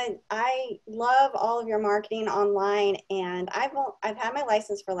 Hi, I love all of your marketing online, and I've had my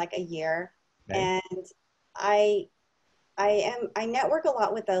license for like a year, and I network a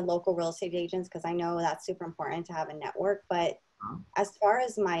lot with the local real estate agents because I know that's super important to have a network. But as far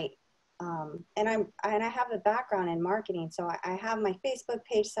as my and I have a background in marketing, so I have my Facebook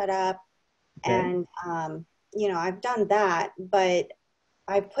page set up, and you know, I've done that, but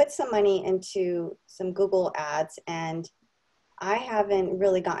I put some money into some Google ads, and I haven't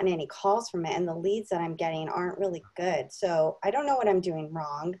really gotten any calls from it, and the leads that I'm getting aren't really good. So I don't know what I'm doing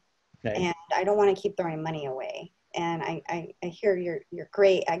wrong, and I don't want to keep throwing money away. And I hear you're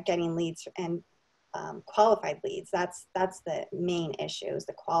great at getting leads and qualified leads. That's the main issue, is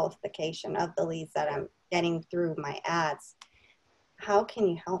the qualification of the leads that I'm getting through my ads. How can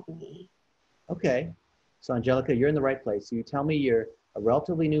you help me? Okay. So Angelica, you're in the right place. So you tell me you're a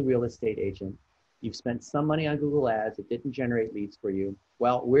relatively new real estate agent. You've spent some money on Google Ads. It didn't generate leads for you.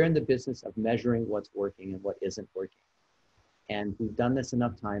 Well, we're in the business of measuring what's working and what isn't working. And we've done this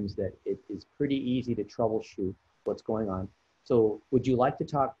enough times that it is pretty easy to troubleshoot what's going on. So would you like to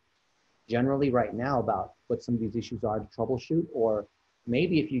talk generally right now about what some of these issues are to troubleshoot? Or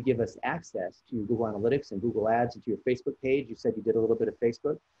maybe if you give us access to Google Analytics and Google Ads and to your Facebook page, you said you did a little bit of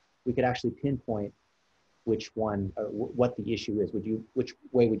Facebook, we could actually pinpoint which one, or what the issue is. Which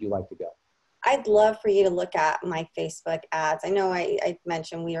way would you like to go? I'd love for you to look at my Facebook ads. I know I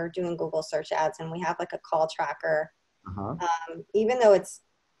mentioned we are doing Google search ads, and we have like a call tracker. Even though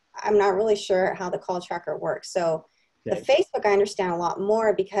I'm not really sure how the call tracker works. So the Facebook, I understand a lot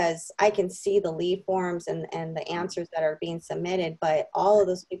more because I can see the lead forms and the answers that are being submitted, but all of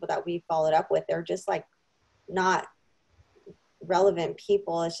those people that we followed up with, they're just like not relevant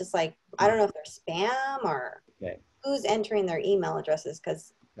people. It's just like, I don't know if they're spam or who's entering their email addresses,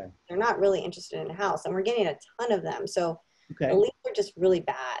 because they're not really interested in a house, and we're getting a ton of them. So the leads are just really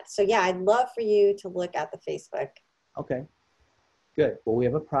bad. So yeah, I'd love for you to look at the Facebook. Okay, good. Well, we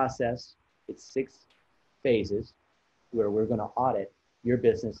have a process. It's 6 phases where we're going to audit your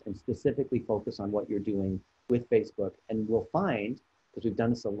business and specifically focus on what you're doing with Facebook. And we'll find, because we've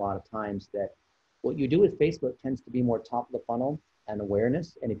done this a lot of times, that what you do with Facebook tends to be more top of the funnel and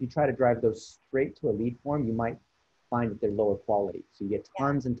awareness. And if you try to drive those straight to a lead form, you might find that they're lower quality. So you get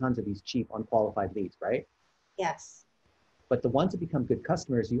tons and tons of these cheap, unqualified leads, right? Yes. But the ones that become good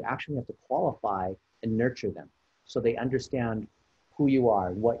customers, you actually have to qualify and nurture them so they understand who you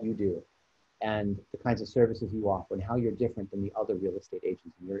are, what you do, and the kinds of services you offer and how you're different than the other real estate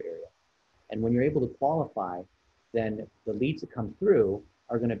agents in your area. And when you're able to qualify, then the leads that come through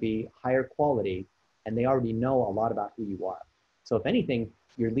are going to be higher quality, and they already know a lot about who you are. So if anything,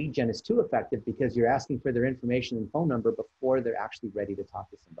 your lead gen is too effective because you're asking for their information and phone number before they're actually ready to talk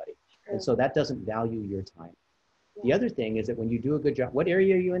to somebody. True. And so that doesn't value your time. The other thing is that when you do a good job, what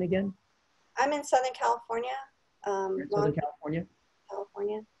area are you in again? I'm in Southern California. Southern California?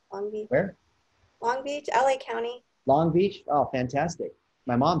 California, Long Beach. Where? Long Beach, LA County. Long Beach? Oh, fantastic.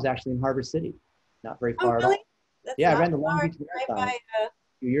 My mom's actually in Harbor City, not very far at all. That's Yeah, I not ran the Long far, Beach right Marathon by, a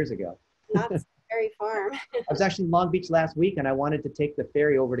few years ago. not very far. I was actually in Long Beach last week, and I wanted to take the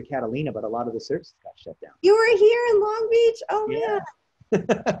ferry over to Catalina, but a lot of the services got shut down. You were here in Long Beach? Oh, Yeah.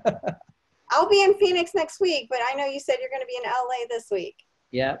 man. I'll be in Phoenix next week, but I know you said you're going to be in LA this week.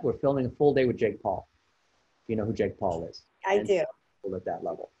 Yeah, we're filming a full day with Jake Paul. If you know who Jake Paul is. I do. At that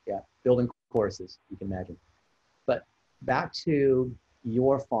level. Yeah, building courses, you can imagine. But back to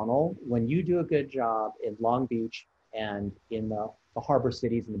your funnel, when you do a good job in Long Beach and in the harbor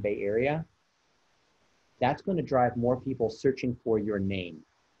cities in the Bay Area, that's going to drive more people searching for your name,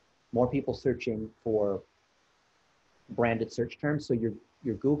 more people searching for branded search terms. So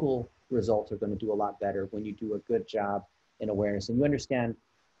your Google results are going to do a lot better when you do a good job in awareness. And you understand,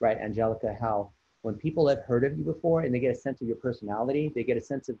 right, Angelica, how when people have heard of you before and they get a sense of your personality, they get a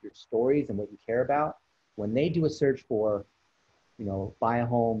sense of your stories and what you care about, when they do a search for, you know, buy a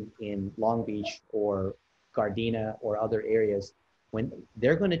home in Long Beach or Gardena or other areas, when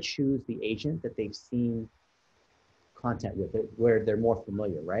they're going to choose the agent that they've seen content with, where they're more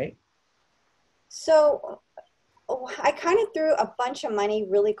familiar, right? So I kind of threw a bunch of money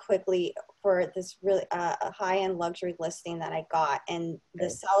really quickly for this really a high-end luxury listing that I got, and the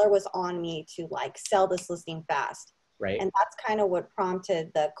seller was on me to like sell this listing fast. Right. And that's kind of what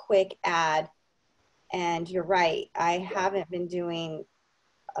prompted the quick ad. And you're right, I haven't been doing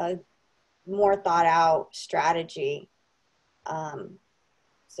a more thought out strategy.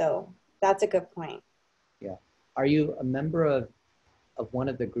 So that's a good point. Yeah. Are you a member of one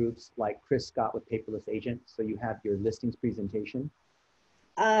of the groups like Chris Scott with Paperless Agent? So you have your listings presentation?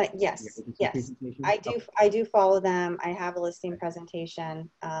 Yes, I do follow them. I have a listing presentation,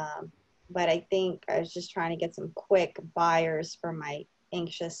 but I think I was just trying to get some quick buyers for my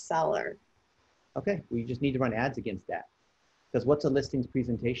anxious seller. Okay, well, you just need to run ads against that. Because what's a listings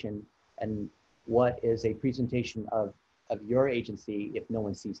presentation and what is a presentation of your agency if no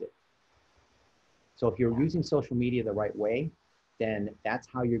one sees it? So if you're using social media the right way, then that's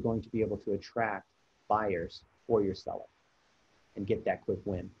how you're going to be able to attract buyers for your seller and get that quick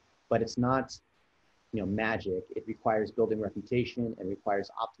win. But it's not, you know, magic. It requires building reputation and requires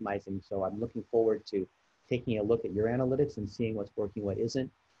optimizing. So I'm looking forward to taking a look at your analytics and seeing what's working, what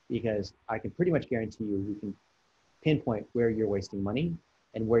isn't, because I can pretty much guarantee you, we can pinpoint where you're wasting money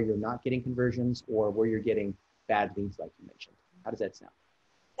and where you're not getting conversions or where you're getting bad leads like you mentioned. How does that sound?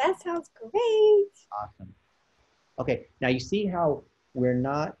 That sounds great. Awesome. Okay, now you see how we're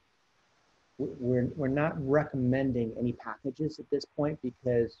not recommending any packages at this point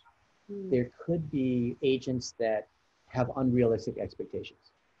because there could be agents that have unrealistic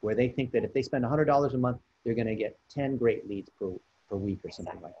expectations where they think that if they spend $100 a month, they're going to get 10 great leads per week or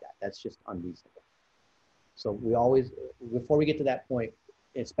something like that. That's just unreasonable. So we always, before we get to that point,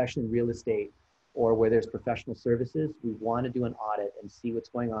 especially in real estate or where there's professional services, we want to do an audit and see what's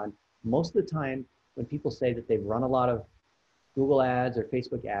going on. Most of the time, when people say that they've run a lot of Google ads or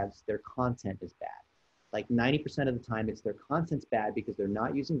Facebook ads, their content is bad. Like 90% of the time, it's their content's bad because they're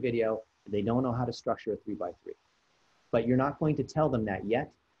not using video and they don't know how to structure a 3x3. But you're not going to tell them that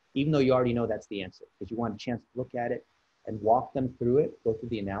yet, even though you already know that's the answer, because you want a chance to look at it and walk them through it, go through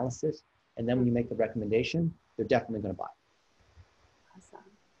the analysis, and then when you make the recommendation, they're definitely going to buy. Awesome.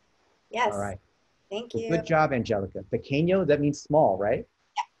 Yes. All right. Thank Well, you. good job, Angelica. Pequeño, that means small, right?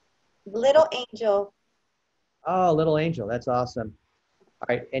 Yeah. Little angel. Oh, little angel. That's awesome. All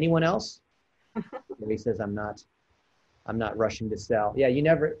right. Anyone else? He says, I'm not rushing to sell. Yeah, you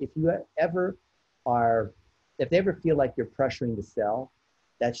never, if they ever feel like you're pressuring to sell,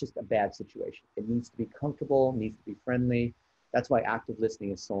 that's just a bad situation. It needs to be comfortable, needs to be friendly. That's why active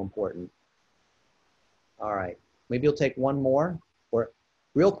listening is so important. All right. Maybe you'll take one more, or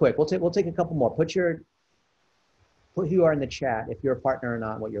real quick, we'll take a couple more. Put who you are in the chat, if you're a partner or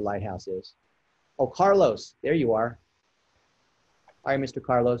not, what your lighthouse is. Oh, Carlos, there you are. Hi, Mr.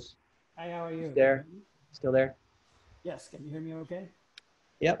 Carlos. Hi, how are you? There, still there? Yes, can you hear me okay?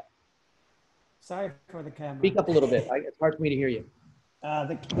 Yep. Sorry for the camera. Speak up a little bit. It's hard for me to hear you.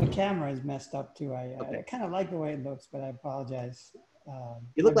 The camera is messed up too. Okay. I kind of like the way it looks, but I apologize.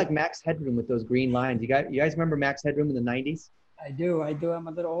 You look like Max Headroom with those green lines. You guys remember Max Headroom in the 90s? I do. I'm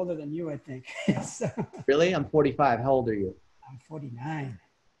a little older than you, I think. So, Really? I'm 45. How old are you? I'm 49.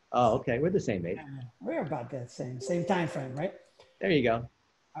 Oh, okay. We're the same age. We're about that same time frame, right? There you go.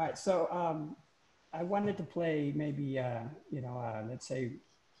 All right. So I wanted to play maybe, let's say,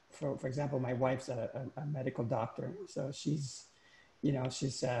 for example, my wife's a medical doctor. So she's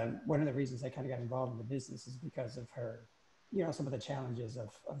one of the reasons I kind of got involved in the business is because of her, some of the challenges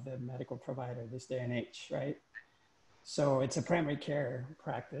of the medical provider this day and age, right? So it's a primary care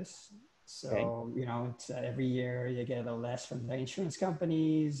practice. So, it's every year you get a little less from the insurance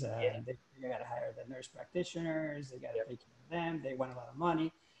companies. You got to hire the nurse practitioners. They got to take care of them. They want a lot of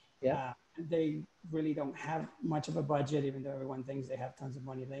money. Yeah. They really don't have much of a budget, even though everyone thinks they have tons of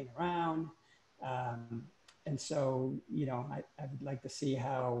money laying around. And so, I would like to see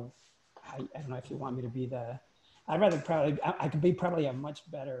how I don't know if you want me to be I could be probably a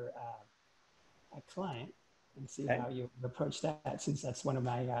much better client and see how you approach that, since that's one of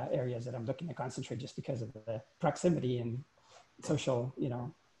my areas that I'm looking to concentrate just because of the proximity and social,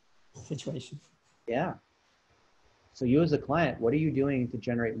 situation. Yeah. So you as a client, what are you doing to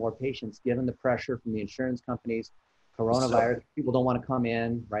generate more patients given the pressure from the insurance companies, coronavirus, people don't want to come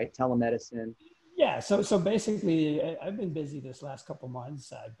in, right? Telemedicine. Yeah, so basically, I've been busy this last couple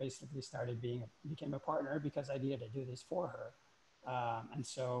months. I basically became a partner because I needed to do this for her, and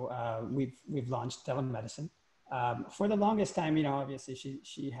so we've launched telemedicine. For the longest time, obviously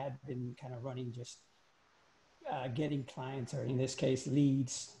she had been kind of running just getting clients, or in this case,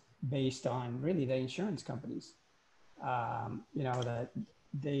 leads based on really the insurance companies. That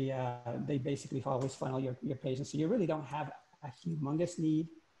they basically always funnel your patients, so you really don't have a humongous need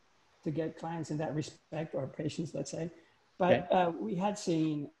to get clients in that respect, or patients, let's say. But we had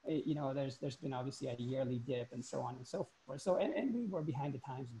seen, there's been obviously a yearly dip and so on and so forth. So, and we were behind the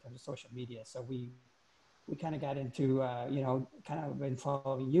times in terms of social media. So we kind of got into, kind of been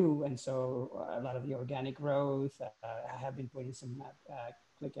following you. And so a lot of the organic growth, I have been putting some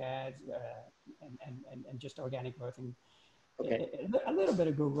click ads and just organic growth, and a little bit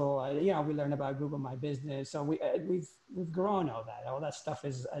of Google. We learned about Google My Business. So we've grown all that. All that stuff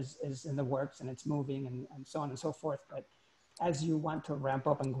is in the works, and it's moving, and so on and so forth. But as you want to ramp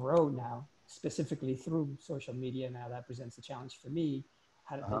up and grow now, specifically through social media, now that presents a challenge for me,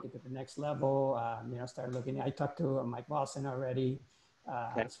 how to take it to the next level. Start looking. I talked to Mike Lawson already,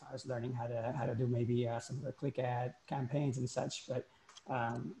 as far as learning how to do maybe some of the click ad campaigns and such. But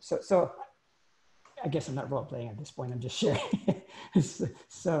so I guess I'm not role playing at this point. I'm just sharing.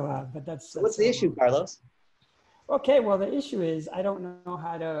 But that's what's the issue, Carlos? Okay, well, the issue is I don't know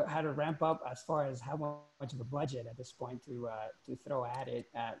how to ramp up as far as how much of a budget at this point to throw at it.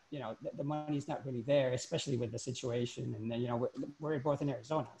 The money's not really there, especially with the situation, and we're both in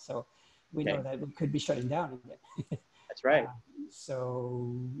Arizona, so we know that we could be shutting down again. That's right.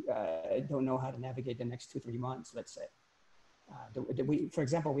 So I don't know how to navigate the next 2-3 months, let's say. For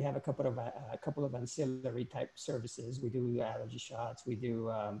example, we have a couple of ancillary type services. We do allergy shots. We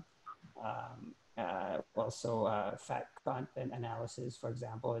do also fat content analysis, for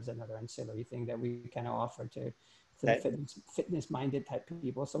example, is another ancillary thing that we kind of offer to fitness-minded type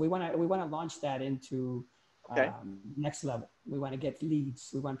people. So we want to launch that into next level. We want to get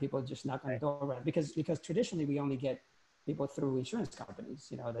leads. We want people just knock on the door, right? Because traditionally we only get people through insurance companies,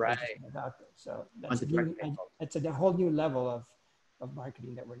 that they just get out there. So it's a whole new level of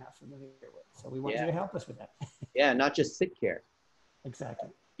marketing that we're not familiar with. So we want you to help us with that. Yeah, not just sick care. Exactly.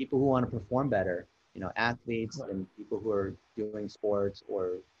 People who want to perform better, athletes and people who are doing sports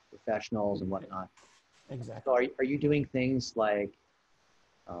or professionals and whatnot. Exactly. So are you doing things like,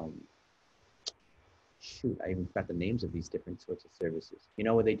 I even forgot the names of these different sorts of services.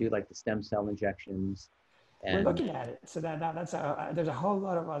 Where they do like the stem cell injections. We're looking at it. So that's there's a whole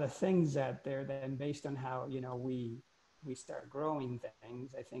lot of other things out there. Then based on how we start growing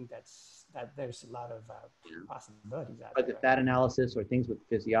things, I think that there's a lot of possibilities out there. The fat analysis or things with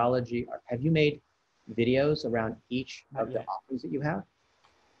physiology. Have you made videos around each of the offerings that you have?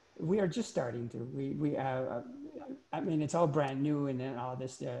 We are just starting to. It's all brand new, and then all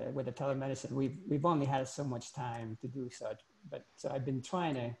this with the telemedicine, we've only had so much time to do such. But so I've been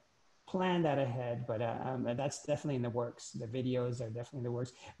trying to plan that ahead, but that's definitely in the works. The videos are definitely in the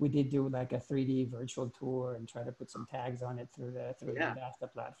works. We did do like a 3D virtual tour and try to put some tags on it through the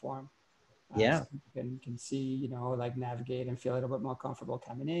Vendasta platform. So you can see, like navigate and feel a little bit more comfortable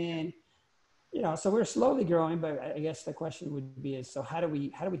coming in. You know, so we're slowly growing, but I guess the question would be is, so how do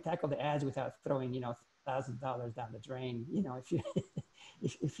we tackle the ads without throwing, $1,000 down the drain? You know, if you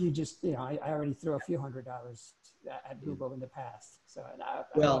if you just, I already threw a few $100s at Google in the past, so I've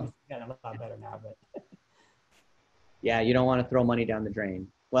obviously gotten a lot better now, but. Yeah, you don't want to throw money down the drain.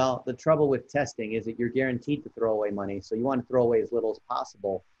 Well, the trouble with testing is that you're guaranteed to throw away money, so you want to throw away as little as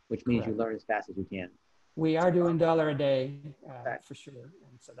possible, which means you learn as fast as you can. We are doing $1 a day for sure,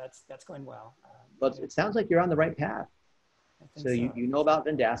 and so that's going well. But it sounds like you're on the right path. So you know about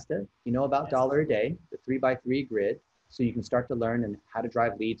Vendasta, you know about $1 a day, the 3x3 grid, so you can start to learn and how to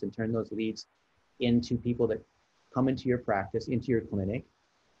drive leads and turn those leads into people that come into your practice, into your clinic,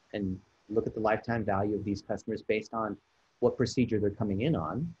 and look at the lifetime value of these customers based on what procedure they're coming in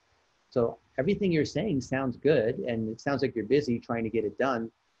on. So everything you're saying sounds good, and it sounds like you're busy trying to get it done.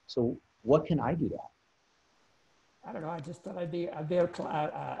 So what can I do to help? I don't know. I just thought I'd be a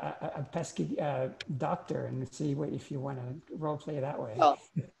pesky doctor and see if you want to role play that way. Well,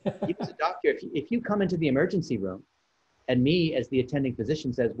 you as a doctor, if you come into the emergency room and me as the attending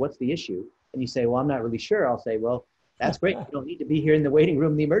physician says, what's the issue? And you say, well, I'm not really sure. I'll say, well, that's great. You don't need to be here in the waiting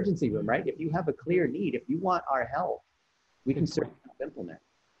room, the emergency room, right? If you have a clear need, if you want our help, we can certainly implement.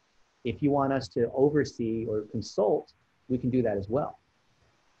 If you want us to oversee or consult, we can do that as well.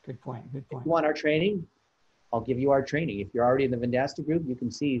 Good point. Good point. If you want our training, I'll give you our training. If you're already in the Vendasta group, you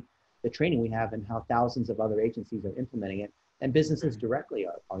can see the training we have and how thousands of other agencies are implementing it, and businesses directly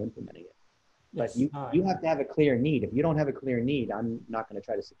are implementing it. But you have to have a clear need. If you don't have a clear need, I'm not going to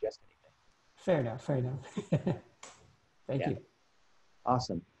try to suggest anything. Fair enough. Fair enough. Thank you.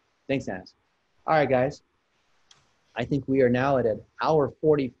 Awesome. Thanks, Anas. All right, guys. I think we are now at an hour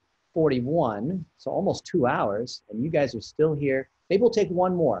 41, so almost 2 hours, and you guys are still here. Maybe we'll take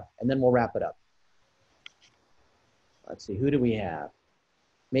one more, and then we'll wrap it up. Let's see, who do we have?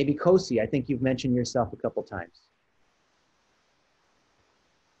 Maybe Kosi. I think you've mentioned yourself a couple times.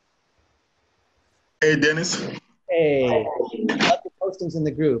 Hey, Dennis. Hey, love the postings in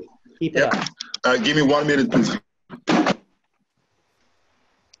the group. Keep it up. Give me 1 minute, please.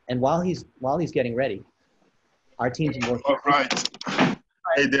 And while he's getting ready, our team's working. All right.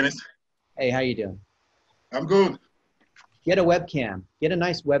 Hey, Dennis. Hey, how you doing? I'm good. Get a webcam. Get a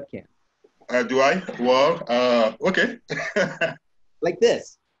nice webcam. Do I? Well, okay. Like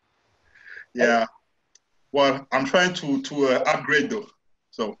this. Yeah. Well, I'm trying to upgrade though.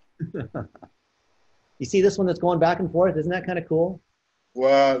 So. You see this one that's going back and forth? Isn't that kind of cool?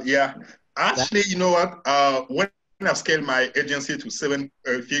 Well, yeah. Actually, you know what? When I scale my agency to 7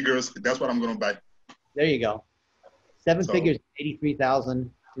 figures, that's what I'm going to buy. There you go. 7 figures,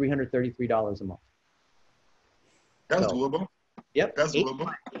 $83,333 a month. That's doable. Yep. That's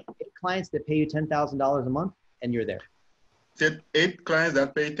doable. 8 clients that pay you $10,000 a month, and you're there. 8 clients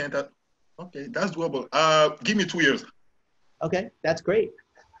that pay 10,000. Okay, that's doable. Give me 2 years. Okay, that's great.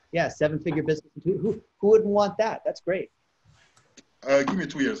 Yeah, 7-figure business. Who wouldn't want that? That's great. Give me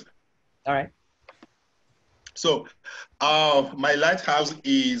 2 years. All right. So, my lighthouse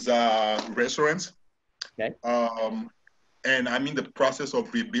is restaurants. Okay. And I'm in the process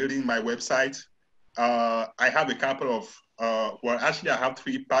of rebuilding my website. I have a couple of, well, actually I have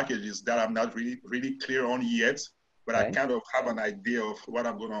 3 packages that I'm not really clear on yet, but I kind of have an idea of what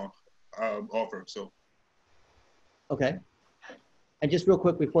I'm going to offer. So. Okay. And just real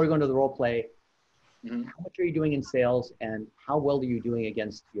quick, before we go into the role play, how much are you doing in sales and how well are you doing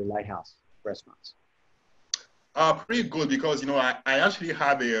against your lighthouse restaurants? Pretty good because, you know, I actually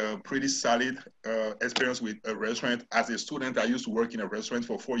have a pretty solid experience with a restaurant. As a student, I used to work in a restaurant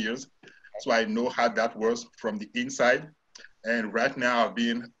for 4 years. So I know how that works from the inside. And right now I've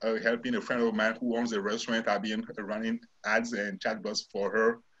been helping a friend of mine who owns a restaurant. I've been running ads and chatbots for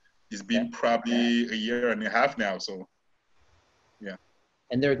her. It's been probably a year and a half now. So, yeah.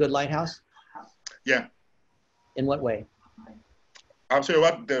 And they're a good lighthouse? Yeah. In what way? I'm sorry,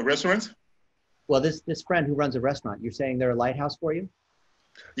 what? The restaurants? Well, this friend who runs a restaurant, you're saying they're a lighthouse for you?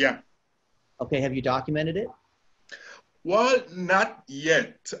 Yeah. Okay, have you documented it? Well, not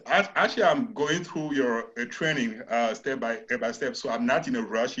yet. Actually, I'm going through your training step by step, so I'm not in a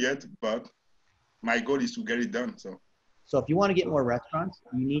rush yet, but my goal is to get it done. So if you want to get more restaurants,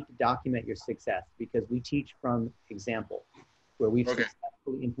 you need to document your success because we teach from example where we've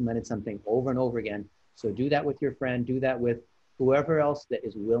successfully implemented something over and over again. So do that with your friend, do that with whoever else that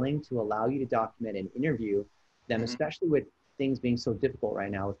is willing to allow you to document and interview them, especially with things being so difficult right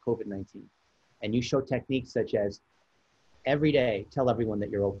now with COVID-19. And you show techniques such as every day, tell everyone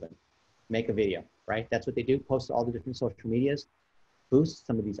that you're open, make a video, right? That's what they do, post to all the different social medias, boost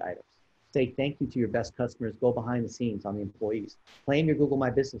some of these items. Say thank you to your best customers. Go behind the scenes on the employees. Claim your Google My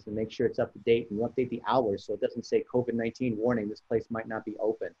Business and make sure it's up to date, and you update the hours so it doesn't say COVID-19 warning, this place might not be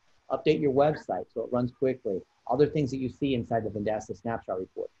open. Update your website so it runs quickly. Other things that you see inside the Vendasta snapshot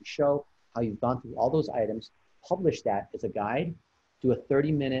report. You show how you've gone through all those items, publish that as a guide, do a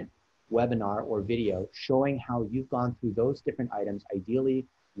 30-minute webinar or video showing how you've gone through those different items, ideally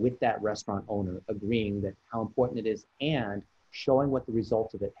with that restaurant owner, agreeing that how important it is and showing what the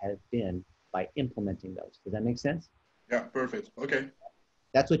results of it have been by implementing those. Does that make sense? Yeah, perfect. Okay.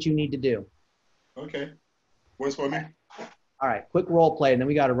 That's what you need to do. Okay. Works for me. All right, quick role play, and then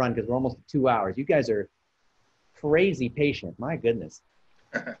we got to run because we're almost at 2 hours. You guys are crazy patient. My goodness.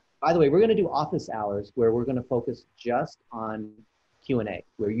 By the way, we're going to do office hours where we're going to focus just on Q&A,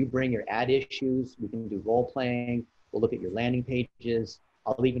 where you bring your ad issues. We can do role playing. We'll look at your landing pages.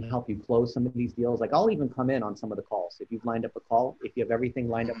 I'll even help you close some of these deals. Like I'll even come in on some of the calls. If you've lined up a call, if you have everything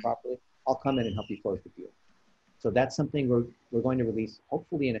lined up properly, I'll come in and help you close the deal. So that's something we're going to release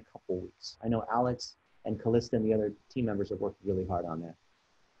hopefully in a couple weeks. I know Alex and Callista and the other team members have worked really hard on that.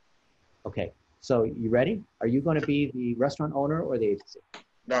 Okay, so you ready? Are you going to be the restaurant owner or the agency?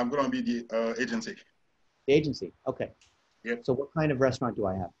 No, I'm going to be the agency. The agency, okay. Yep. So what kind of restaurant do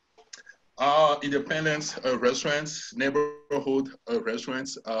I have? Independent restaurants, neighborhood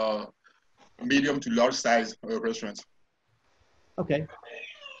restaurants, medium to large size restaurants. Okay.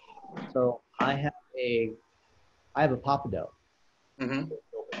 So I have a Papado. Mm-hmm.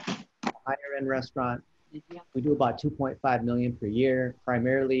 Higher end restaurant. We do about 2.5 million per year,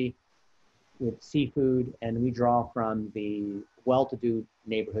 primarily with seafood, and we draw from the well-to-do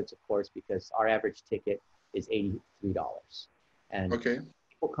neighborhoods, of course, because our average ticket is $83. And okay.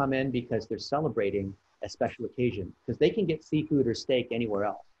 People come in because they're celebrating a special occasion, because they can get seafood or steak anywhere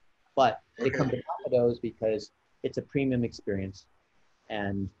else. But they come to Papado's because it's a premium experience,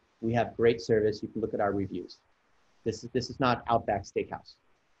 and we have great service. You can look at our reviews. This is not Outback Steakhouse,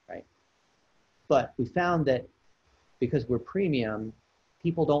 right? But we found that because we're premium,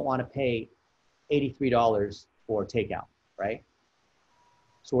 people don't want to pay $83 for takeout, right?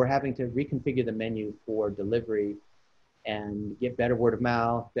 So we're having to reconfigure the menu for delivery and get better word of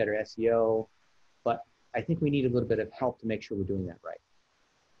mouth, better SEO. But I think we need a little bit of help to make sure we're doing that right.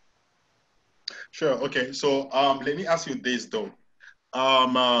 Sure. Okay. So let me ask you this though.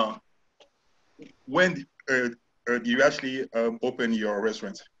 When do you actually open your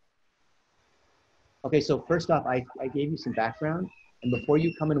restaurant? Okay. So first off, I gave you some background, and before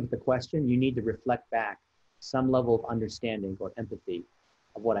you come in with the question, you need to reflect back some level of understanding or empathy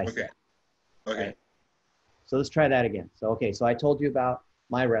of what I said. Okay. Right? So let's try that again. So, okay. So I told you about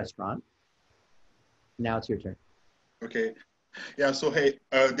my restaurant. Now it's your turn. Okay. Yeah. So, hey,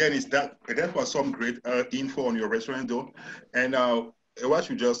 Dennis, that was some great info on your restaurant though. And what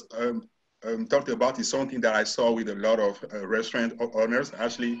you just talked about is something that I saw with a lot of restaurant owners,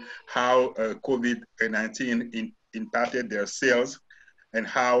 actually, how COVID-19 impacted their sales and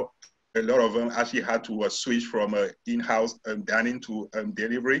how a lot of them actually had to switch from in-house dining to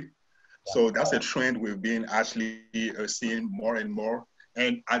delivery. So that's a trend we've been actually seeing more and more.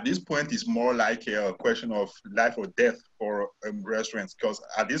 And at this point, it's more like a question of life or death for restaurants, because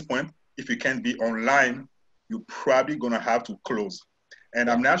at this point, if you can't be online, you're probably going to have to close. And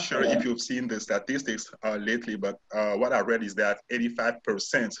I'm not sure if you've seen the statistics lately, but what I read is that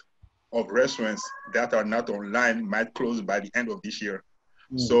 85% of restaurants that are not online might close by the end of this year.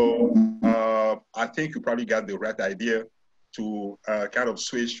 So I think you probably got the right idea to kind of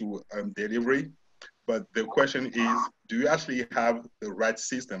switch to delivery. But the question is, do you actually have the right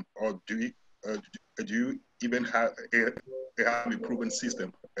system, or do you even have a proven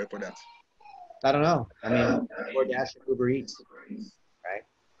system for that? I don't know. I mean, DoorDash and Uber Eats,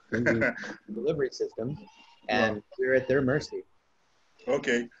 right? Delivery systems, and we're at their mercy.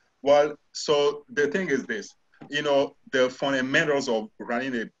 Okay. Well, so the thing is this, you know, the fundamentals of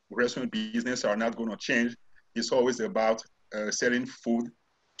running a restaurant business are not going to change. It's always about selling food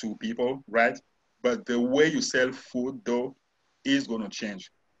to people, right? But the way you sell food, though, is going to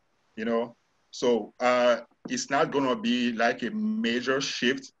change, you know? So it's not going to be like a major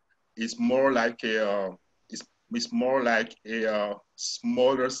shift. It's more like a, it's more like a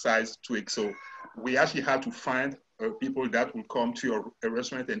smaller size tweak. So we actually have to find people that will come to your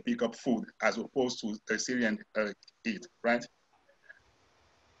restaurant and pick up food as opposed to sit and eat, right?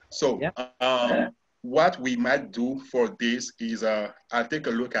 So what we might do for this is I'll take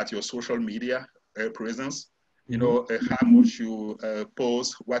a look at your social media presence, you know, how much you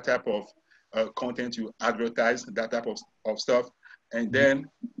post, what type of content you advertise, that type of stuff. And then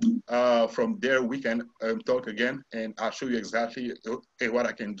from there, we can talk again, and I'll show you exactly what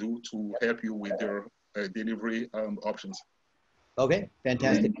I can do to help you with your delivery options. Okay,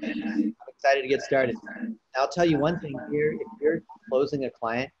 fantastic. I'm excited to get started. I'll tell you one thing here, if you're closing a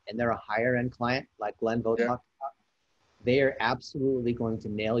client and they're a higher end client, like Glenn Vogt talked about, they are absolutely going to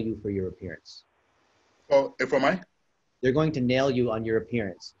nail you for your appearance. Oh, for mine? They're going to nail you on your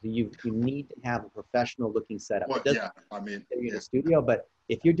appearance. You need to have a professional looking setup. Well, yeah, I mean, you're in a studio, but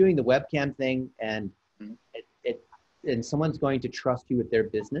if you're doing the webcam thing and and someone's going to trust you with their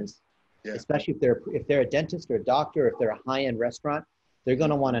business, especially if they're a dentist or a doctor, or if they're a high-end restaurant, they're going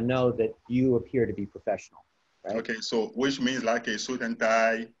to want to know that you appear to be professional, right? Okay, so which means like a suit and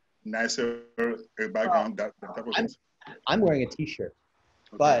tie, nicer background, that type of things? I'm wearing a t-shirt,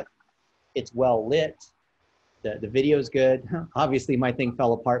 but it's well lit. The video is good. Obviously, my thing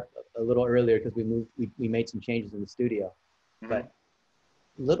fell apart a little earlier because we made some changes in the studio. But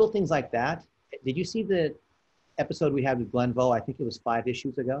little things like that. Did you see the episode we had with Glenn Vogt? I think it was 5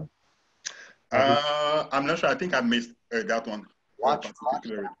 issues ago. I'm not sure. I think I missed that one. Watch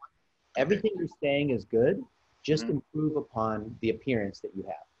everything you're saying is good. Just improve upon the appearance that you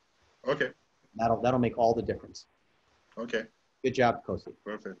have. Okay. That'll make all the difference. Okay. Good job, Kosi.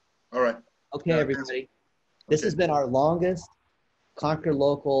 Perfect. All right. Okay, everybody. This has been our longest Conquer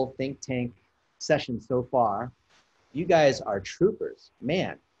Local Think Tank session so far. You guys are troopers.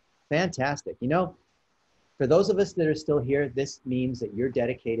 Man, fantastic. You know, for those of us that are still here, this means that you're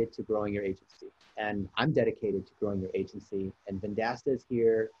dedicated to growing your agency. And I'm dedicated to growing your agency. And Vendasta is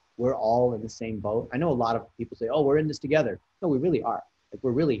here. We're all in the same boat. I know a lot of people say, oh, we're in this together. No, we really are. Like,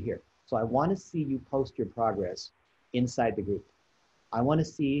 we're really here. So I want to see you post your progress inside the group. I want to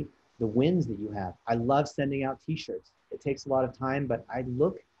see the wins that you have. I love sending out t-shirts. It takes a lot of time, but I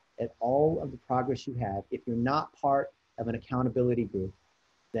look at all of the progress you have. If you're not part of an accountability group,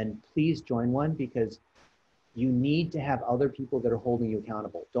 then please join one, because you need to have other people that are holding you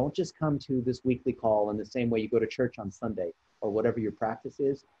accountable. Don't just come to this weekly call in the same way you go to church on Sunday or whatever your practice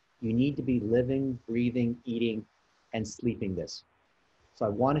is. You need to be living, breathing, eating, and sleeping this. So I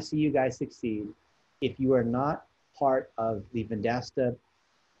want to see you guys succeed. If you are not part of the Vendasta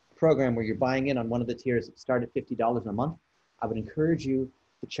program where you're buying in on one of the tiers that start at $50 a month, I would encourage you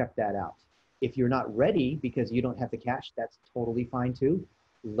to check that out. If you're not ready because you don't have the cash, that's totally fine too.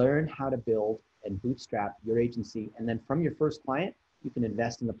 Learn how to build and bootstrap your agency. And then from your first client, you can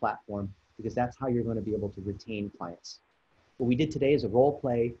invest in the platform, because that's how you're going to be able to retain clients. What we did today is a role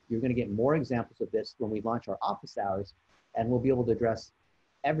play. You're going to get more examples of this when we launch our office hours, and we'll be able to address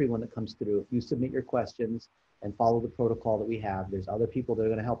everyone that comes through. If you submit your questions and follow the protocol that we have, there's other people that are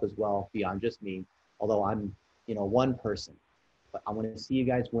going to help as well beyond just me, although I'm, one person. But I want to see you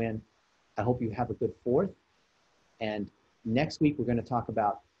guys win. I hope you have a good 4th. And next week, we're going to talk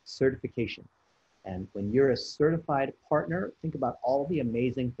about certification. And when you're a certified partner, think about all the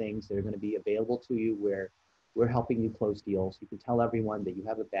amazing things that are going to be available to you, where we're helping you close deals. You can tell everyone that you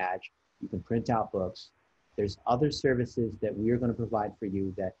have a badge. You can print out books. There's other services that we're going to provide for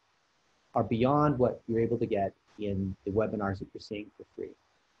you that are beyond what you're able to get in the webinars that you're seeing for free.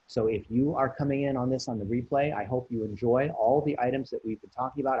 So if you are coming in on this on the replay, I hope you enjoy all the items that we've been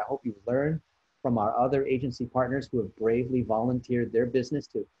talking about. I hope you've learned from our other agency partners who have bravely volunteered their business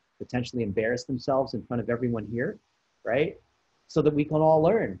to potentially embarrass themselves in front of everyone here, right? So that we can all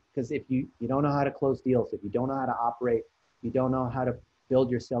learn. Because if you don't know how to close deals, if you don't know how to operate, you don't know how to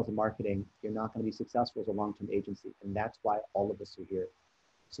build your sales and marketing, you're not going to be successful as a long-term agency. And that's why all of us are here.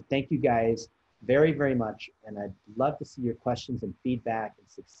 So thank you guys very, very much. And I'd love to see your questions and feedback and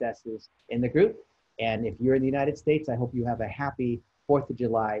successes in the group. And if you're in the United States, I hope you have a happy 4th of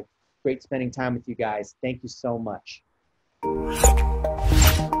July. Great spending time with you guys. Thank you so much.